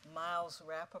Miles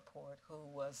Rappaport, who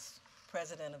was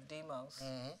president of Demos,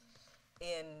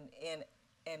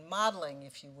 in modeling,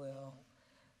 if you will,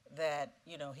 that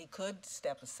he could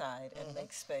step aside and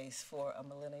make space for a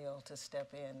millennial to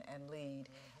step in and lead.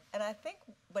 And I think,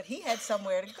 but he had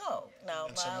somewhere to go. Now,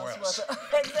 And Miles somewhere was else.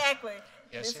 exactly.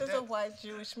 Yes, this he is a did. white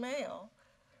Jewish male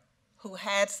who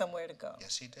had somewhere to go.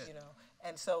 Yes, he did.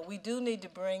 And so we do need to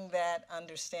bring that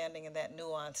understanding and that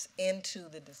nuance into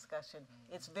the discussion.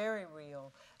 It's very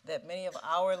real that many of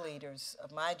our leaders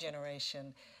of my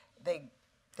generation, they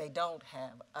don't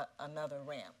have another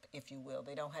ramp, if you will.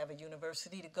 They don't have a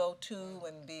university to go to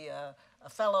and be a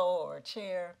fellow or a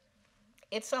chair.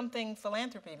 It's something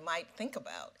philanthropy might think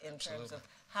about in terms of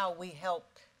how we help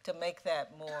to make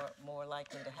that more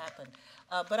likely to happen.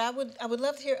 But I would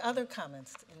love to hear other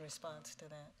comments in response to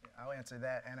that. I'll answer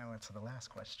that, and I'll answer the last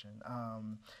question.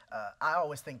 I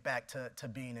always think back to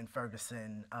being in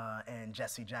Ferguson, and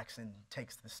Jesse Jackson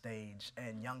takes the stage,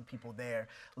 and young people there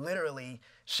literally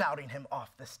shouting him off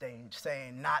the stage,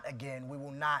 saying, "Not again, we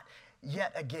will not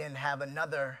yet again have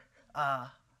another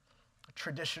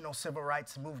traditional civil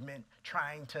rights movement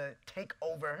trying to take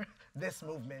over this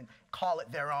movement, call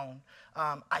it their own."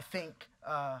 I think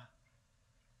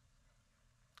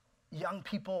young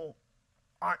people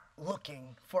aren't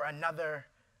looking for another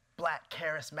Black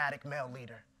charismatic male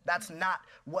leader. That's not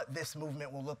what this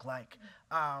movement will look like.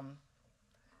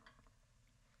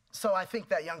 So I think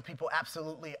that young people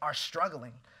absolutely are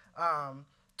struggling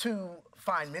to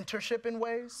find mentorship in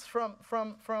ways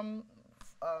from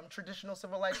traditional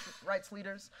civil rights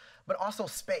leaders, but also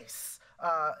space.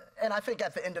 And I think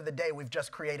at the end of the day, we've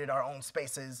just created our own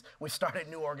spaces. We've started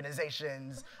new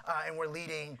organizations, and we're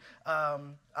leading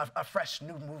a fresh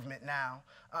new movement now.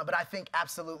 But I think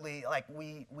absolutely, like,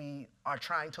 we are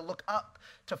trying to look up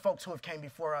to folks who have came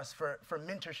before us for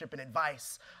mentorship and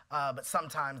advice, but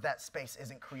sometimes that space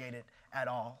isn't created at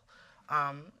all.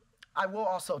 I will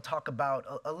also talk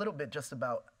about a little bit just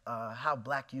about how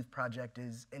Black Youth Project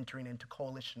is entering into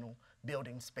coalitional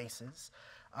building spaces.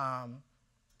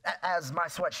 As my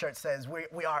sweatshirt says,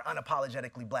 we are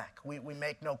unapologetically Black. We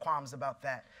make no qualms about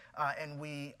that. And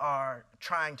we are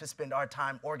trying to spend our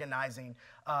time organizing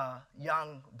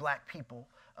young Black people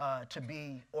to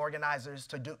be organizers,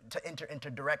 to enter into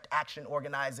direct action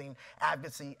organizing,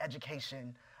 advocacy,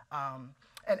 education.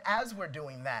 And as we're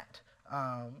doing that,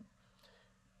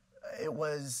 it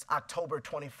was October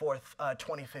 24th,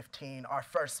 2015, our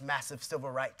first massive civil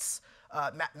rights,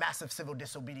 massive civil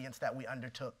disobedience that we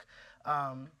undertook.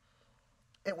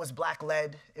 It was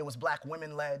Black-led, it was Black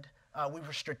women-led, we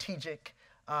were strategic,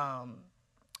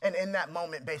 and in that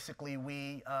moment, basically,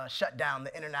 we shut down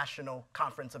the International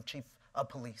Conference of Chief of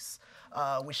Police.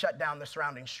 We shut down the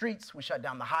surrounding streets, we shut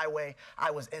down the highway.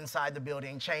 I was inside the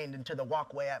building, chained into the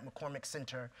walkway at McCormick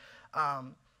Center.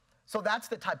 So that's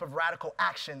the type of radical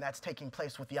action that's taking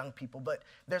place with young people, but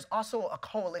there's also a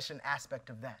coalition aspect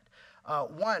of that.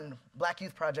 One, Black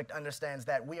Youth Project understands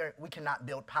that we cannot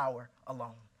build power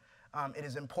alone. It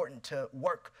is important to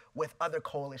work with other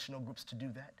coalitional groups to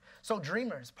do that. So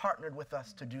Dreamers partnered with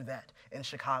us to do that in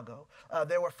Chicago.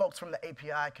 There were folks from the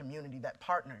API community that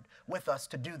partnered with us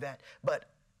to do that, but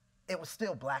it was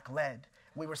still Black-led.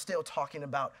 We were still talking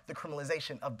about the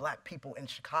criminalization of Black people in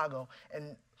Chicago,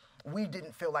 and we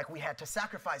didn't feel like we had to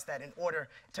sacrifice that in order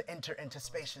to enter into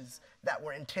spaces that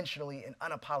were intentionally and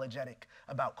unapologetic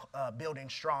about building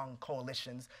strong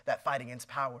coalitions that fight against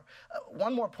power.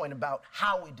 One more point about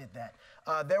how we did that.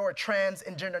 There were trans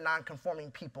and gender nonconforming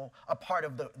people, a part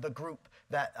of the group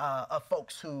that of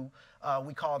folks who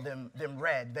we call them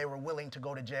red. They were willing to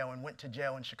go to jail and went to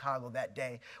jail in Chicago that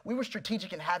day. We were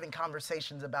strategic in having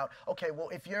conversations about, okay, well,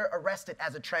 if you're arrested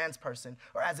as a trans person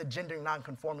or as a gender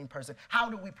nonconforming person, how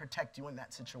do we protect you in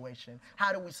that situation?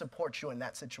 How do we support you in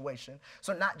that situation?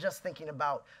 So not just thinking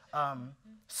about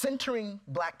centering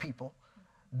Black people,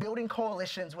 building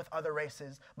coalitions with other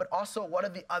races, but also what are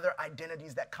the other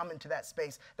identities that come into that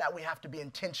space that we have to be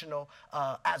intentional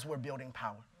as we're building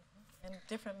power. And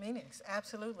different meanings,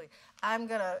 absolutely. I'm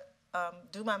gonna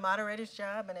do my moderator's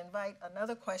job and invite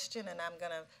another question, and I'm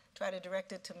gonna try to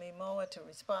direct it to Mimoa to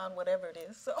respond, whatever it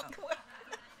is. So,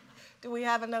 do we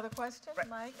have another question,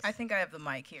 Mike? I think I have the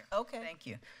mic here. Okay. Thank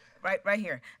you. Right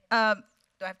here. Do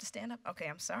I have to stand up? Okay,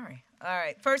 I'm sorry. All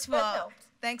right. First of all,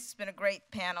 thanks. It's been a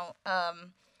great panel.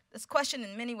 This question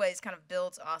in many ways kind of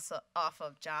builds also off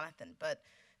of Jonathan, but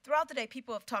throughout the day,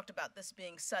 people have talked about this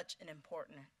being such an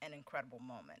important and incredible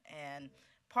moment. And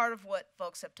part of what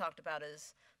folks have talked about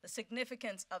is the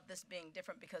significance of this being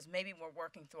different because maybe we're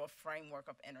working through a framework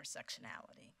of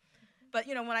intersectionality. But,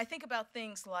 you know, when I think about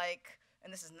things like,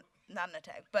 and this is not an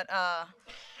attack, but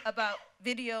about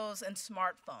videos and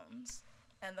smartphones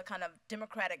and the kind of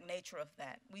democratic nature of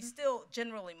that, we still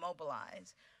generally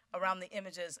mobilize around the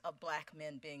images of Black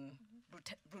men being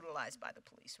brutalized by the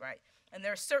police, right? And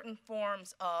there are certain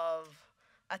forms of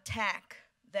attack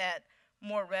that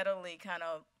more readily kind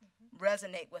of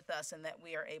resonate with us and that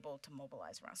we are able to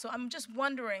mobilize around. So I'm just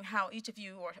wondering how each of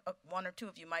you, or one or two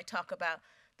of you, might talk about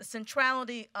the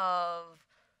centrality of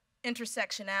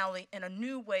intersectionality and a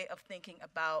new way of thinking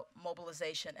about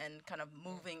mobilization and kind of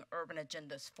moving urban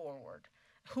agendas forward.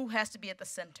 Who has to be at the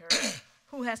center?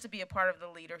 Who has to be a part of the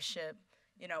leadership?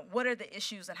 You know, what are the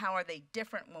issues and how are they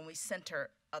different when we center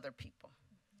other people?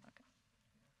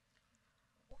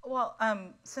 Well,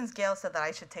 since Gail said that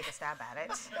I should take a stab at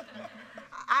it,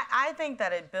 I think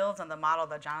that it builds on the model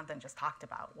that Jonathan just talked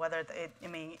about, whether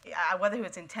whether it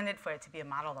was intended for it to be a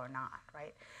model or not,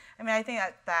 right? I mean, I think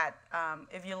that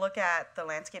if you look at the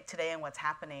landscape today and what's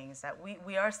happening is that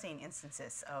we are seeing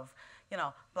instances of, you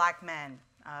know, Black men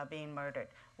being murdered.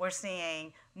 We're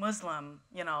seeing Muslim,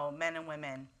 you know, men and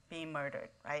women being murdered,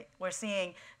 right? We're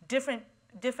seeing different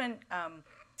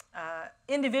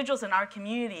individuals in our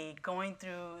community going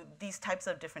through these types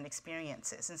of different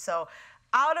experiences. And so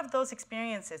out of those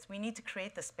experiences, we need to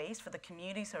create the space for the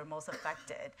communities who are most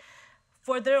affected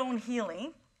for their own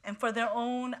healing and for their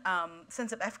own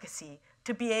sense of efficacy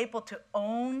to be able to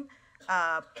own,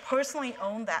 personally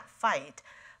own that fight,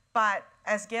 But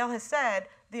as Gail has said,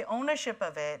 the ownership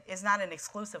of it is not an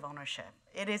exclusive ownership.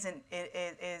 It is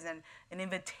an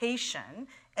invitation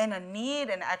and a need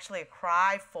and actually a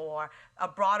cry for a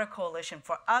broader coalition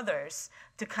for others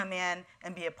to come in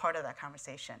and be a part of that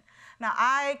conversation. Now,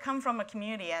 I come from a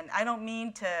community, and I don't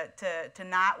mean to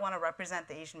not want to represent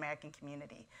the Asian American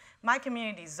community. My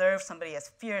community deserves somebody as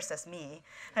fierce as me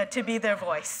to be their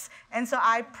voice. And so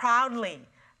I proudly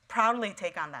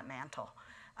take on that mantle.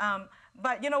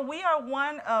 But we are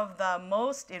one of the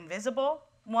most invisible,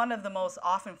 one of the most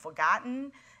often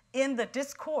forgotten in the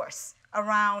discourse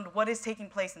around what is taking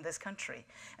place in this country.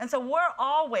 And so we're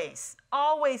always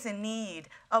in need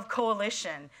of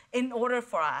coalition in order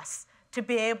for us to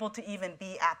be able to even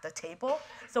be at the table.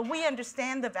 So we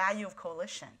understand the value of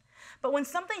coalition. But when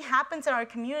something happens in our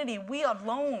community, we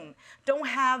alone don't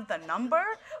have the number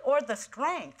or the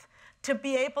strength to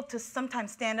be able to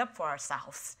sometimes stand up for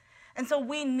ourselves. And so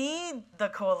we need the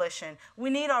coalition. We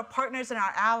need our partners and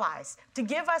our allies to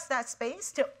give us that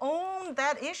space to own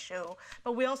that issue.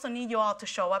 But we also need you all to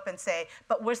show up and say,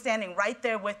 but we're standing right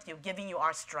there with you, giving you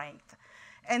our strength.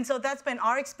 And so that's been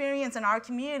our experience in our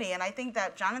community. And I think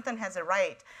that Jonathan has it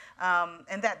right.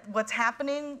 And that what's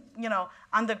happening,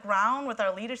 on the ground with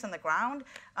our leaders on the ground,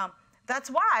 that's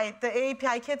why the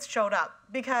AAPI kids showed up,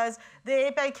 because the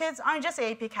AAPI kids aren't just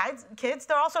AAPI kids,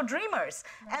 they're also dreamers.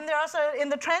 Right. And they're also in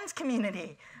the trans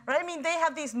community, right? I mean, they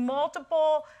have these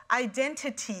multiple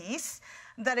identities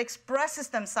that expresses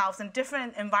themselves in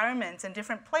different environments and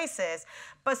different places,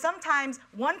 but sometimes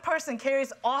one person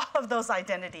carries all of those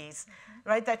identities,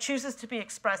 right, that chooses to be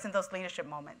expressed in those leadership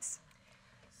moments.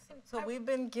 So we've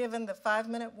been given the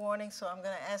 5-minute warning, so I'm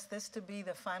going to ask this to be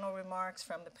the final remarks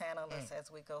from the panelists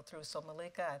as we go through. So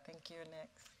Malika, I think you're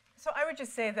next. So I would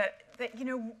just say that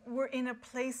we're in a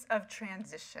place of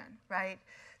transition, right?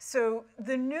 So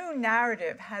the new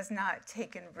narrative has not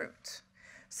taken root.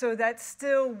 So that's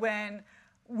still when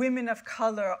women of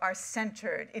color are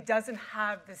centered, it doesn't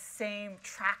have the same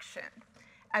traction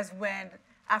as when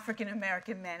African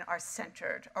American men are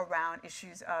centered around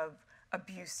issues of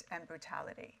abuse and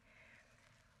brutality.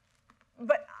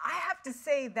 But I have to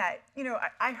say that,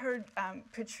 I heard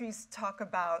Patrice talk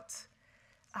about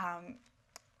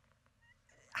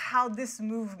how this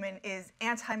movement is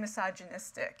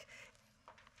anti-misogynistic,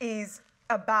 is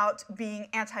about being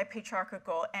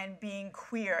anti-patriarchal and being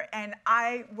queer. And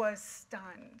I was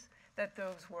stunned that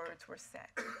those words were said.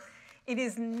 It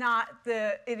is not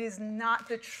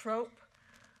the trope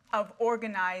of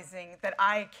organizing that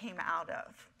I came out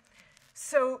of.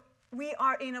 So we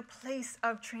are in a place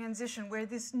of transition where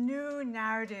this new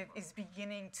narrative is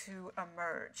beginning to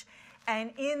emerge.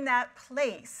 And in that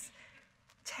place,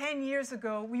 10 years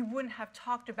ago, we wouldn't have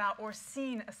talked about or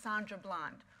seen a Sandra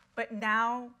Bland, but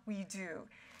now we do.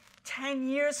 10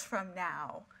 years from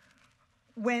now,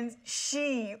 when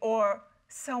she or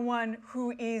someone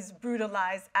who is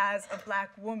brutalized as a Black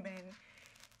woman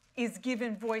is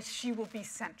given voice, she will be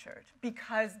centered,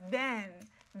 because then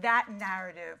that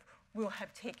narrative will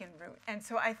have taken root. And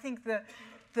so I think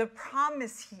the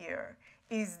promise here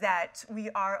is that we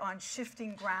are on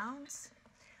shifting grounds,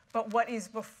 but what is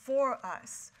before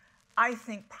us, I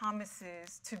think,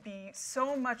 promises to be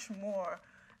so much more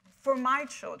for my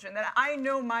children, that I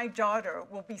know my daughter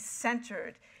will be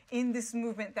centered in this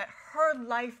movement, that her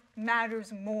life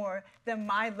matters more than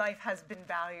my life has been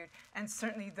valued, and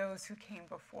certainly those who came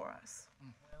before us.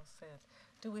 Well said.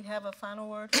 Do we have a final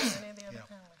word from any of the other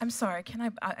panelists? I'm sorry,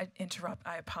 can I interrupt?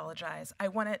 I apologize. I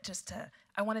wanted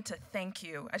to thank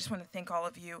you. I just want to thank all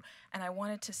of you, and I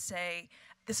wanted to say,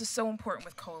 this is so important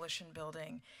with coalition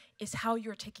building, is how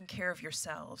you're taking care of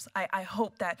yourselves. I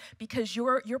hope that, because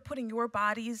you're putting your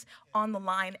bodies on the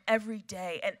line every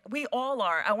day, and we all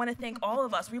are. I want to thank all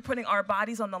of us. We're putting our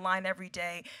bodies on the line every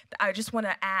day. I just want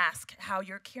to ask how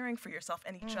you're caring for yourself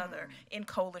and each other in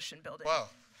coalition building.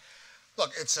 Well,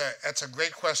 look, it's a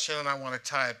great question, and I want to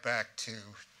tie it back to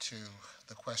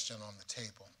the question on the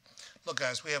table. Look,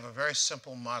 guys, we have a very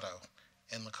simple motto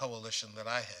in the coalition that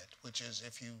I had, which is,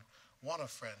 if you want a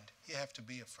friend, you have to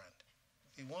be a friend.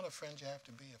 If you want a friend, you have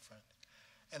to be a friend.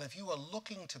 And if you are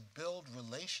looking to build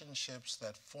relationships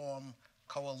that form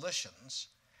coalitions,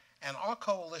 and our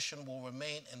coalition will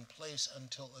remain in place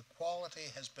until equality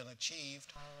has been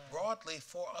achieved broadly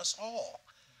for us all.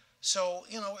 So,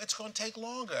 it's going to take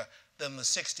longer than the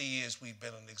 60 years we've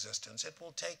been in existence. It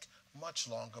will take much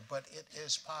longer, but it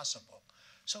is possible.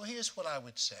 So here's what I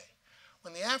would say.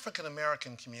 When the African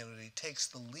American community takes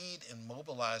the lead in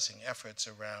mobilizing efforts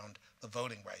around the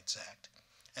Voting Rights Act,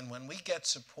 and when we get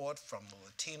support from the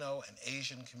Latino and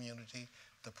Asian community,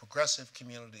 the progressive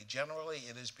community generally.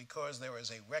 It is because there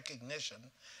is a recognition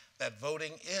that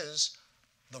voting is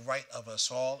the right of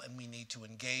us all, and we need to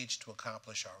engage to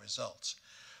accomplish our results.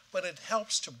 But it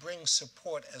helps to bring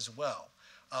support as well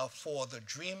for the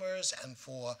dreamers and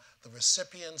for the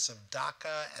recipients of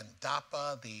DACA and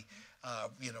DAPA, the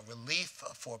relief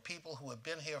for people who have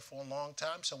been here for a long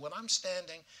time. So when I'm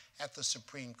standing at the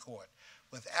Supreme Court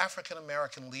with African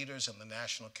American leaders in the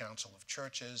National Council of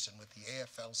Churches and with the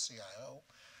AFL-CIO,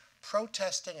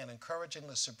 protesting and encouraging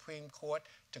the Supreme Court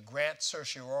to grant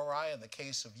certiorari in the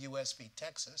case of U.S. v.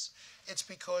 Texas, it's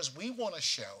because we want to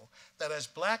show that as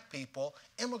black people,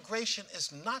 immigration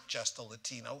is not just a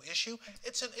Latino issue,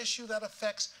 it's an issue that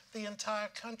affects the entire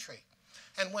country.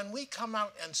 And when we come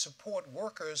out and support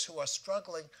workers who are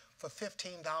struggling for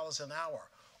 $15 an hour,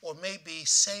 or maybe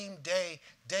same-day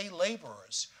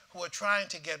laborers who are trying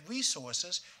to get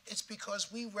resources, it's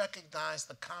because we recognize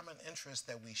the common interest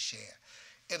that we share.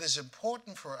 It is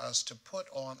important for us to put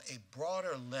on a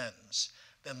broader lens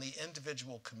than the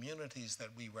individual communities that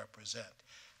we represent,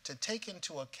 to take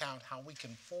into account how we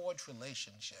can forge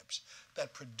relationships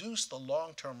that produce the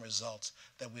long-term results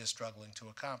that we are struggling to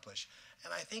accomplish.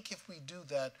 And I think if we do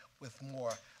that with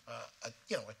more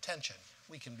attention,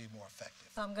 we can be more effective.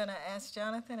 So I'm going to ask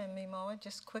Jonathan and Mimoa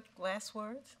just quick last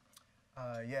words.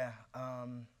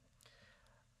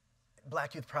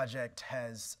 Black Youth Project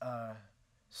has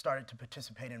started to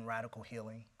participate in radical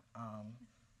healing,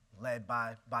 led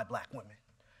by black women,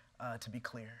 to be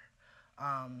clear.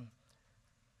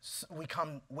 We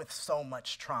come with so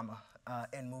much trauma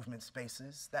in movement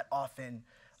spaces that often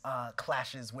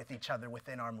clashes with each other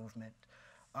within our movement.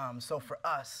 So for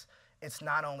us, it's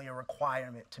not only a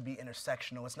requirement to be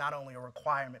intersectional, it's not only a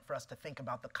requirement for us to think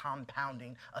about the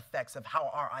compounding effects of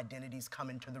how our identities come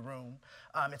into the room.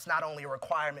 It's not only a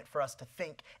requirement for us to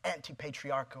think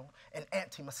anti-patriarchal and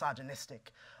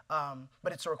anti-misogynistic,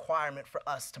 but it's a requirement for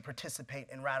us to participate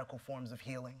in radical forms of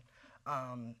healing.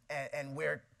 And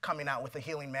we're coming out with a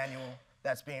healing manual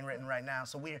that's being written right now.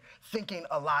 So we're thinking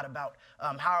a lot about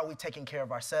how are we taking care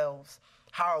of ourselves,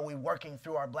 how are we working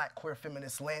through our black queer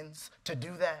feminist lens to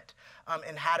do that,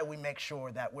 and how do we make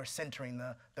sure that we're centering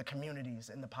the communities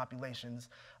and the populations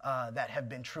that have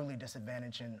been truly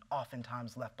disadvantaged and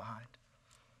oftentimes left behind.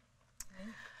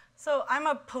 So I'm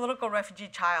a political refugee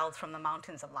child from the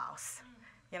mountains of Laos.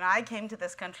 You know, I came to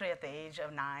this country at the age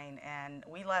of 9, and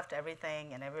we left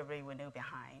everything and everybody we knew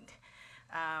behind.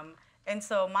 And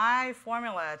so my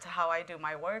formula to how I do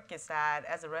my work is that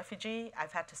as a refugee,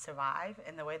 I've had to survive,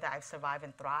 and the way that I've survived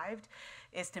and thrived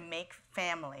is to make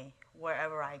family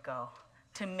wherever I go,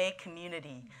 to make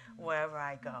community wherever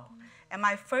I go. And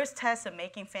my first test of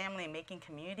making family and making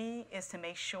community is to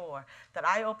make sure that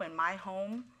I open my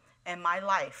home and my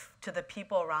life to the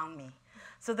people around me,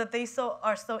 so that they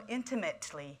are so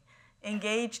intimately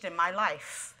engaged in my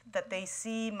life that they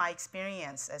see my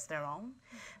experience as their own.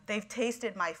 They've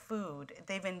tasted my food.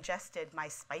 They've ingested my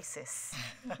spices,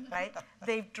 right?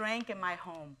 They've drank in my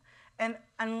home. And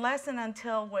unless and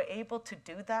until we're able to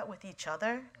do that with each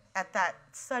other at that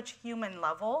such human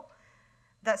level,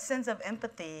 that sense of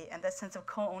empathy and that sense of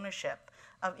co-ownership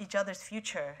of each other's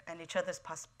future and each other's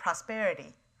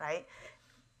prosperity, right?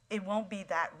 It won't be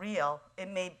that real. It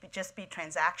may just be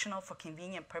transactional for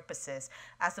convenient purposes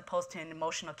as opposed to an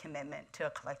emotional commitment to a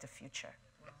collective future.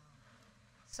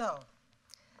 So,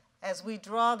 as we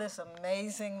draw this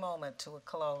amazing moment to a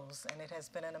close, and it has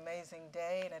been an amazing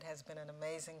day and it has been an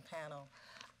amazing panel,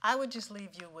 I would just leave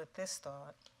you with this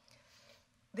thought.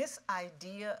 This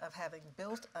idea of having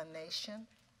built a nation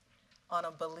on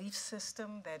a belief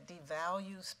system that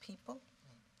devalues people,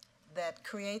 that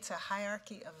creates a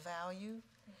hierarchy of value,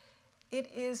 it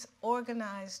is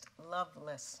organized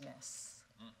lovelessness.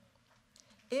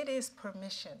 It is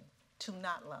permission to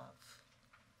not love.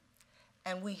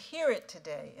 And we hear it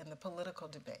today in the political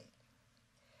debate.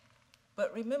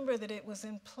 But remember that it was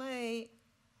in play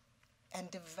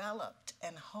and developed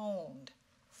and honed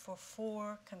for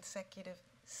 4 consecutive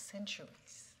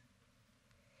centuries.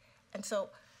 And so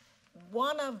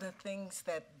one of the things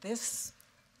that this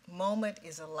moment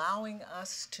is allowing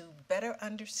us to better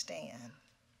understand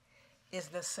is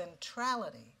the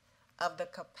centrality of the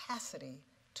capacity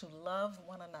to love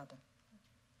one another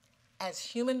as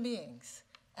human beings,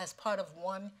 as part of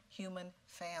one human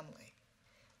family.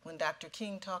 When Dr.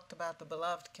 King talked about the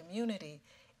beloved community,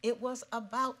 it was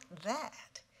about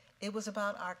that. It was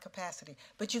about our capacity.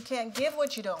 But you can't give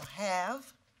what you don't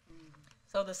have.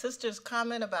 So the sister's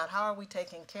comment about how are we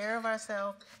taking care of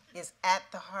ourselves is at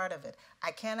the heart of it.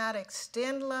 I cannot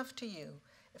extend love to you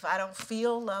if I don't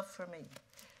feel love for me.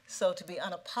 So to be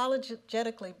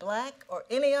unapologetically black or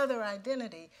any other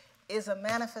identity is a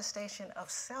manifestation of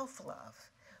self-love,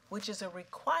 which is a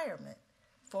requirement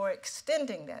for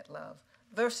extending that love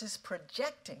versus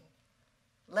projecting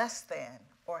less than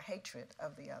or hatred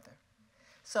of the other.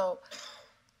 So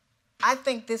I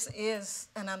think this is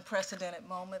an unprecedented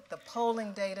moment. The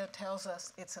polling data tells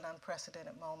us it's an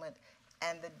unprecedented moment,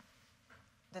 and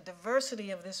the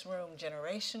diversity of this room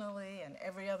generationally and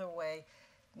every other way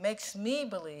makes me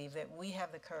believe that we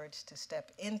have the courage to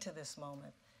step into this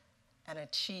moment and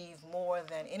achieve more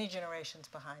than any generations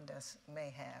behind us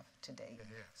may have to date.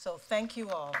 So thank you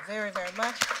all very, very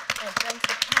much, and thanks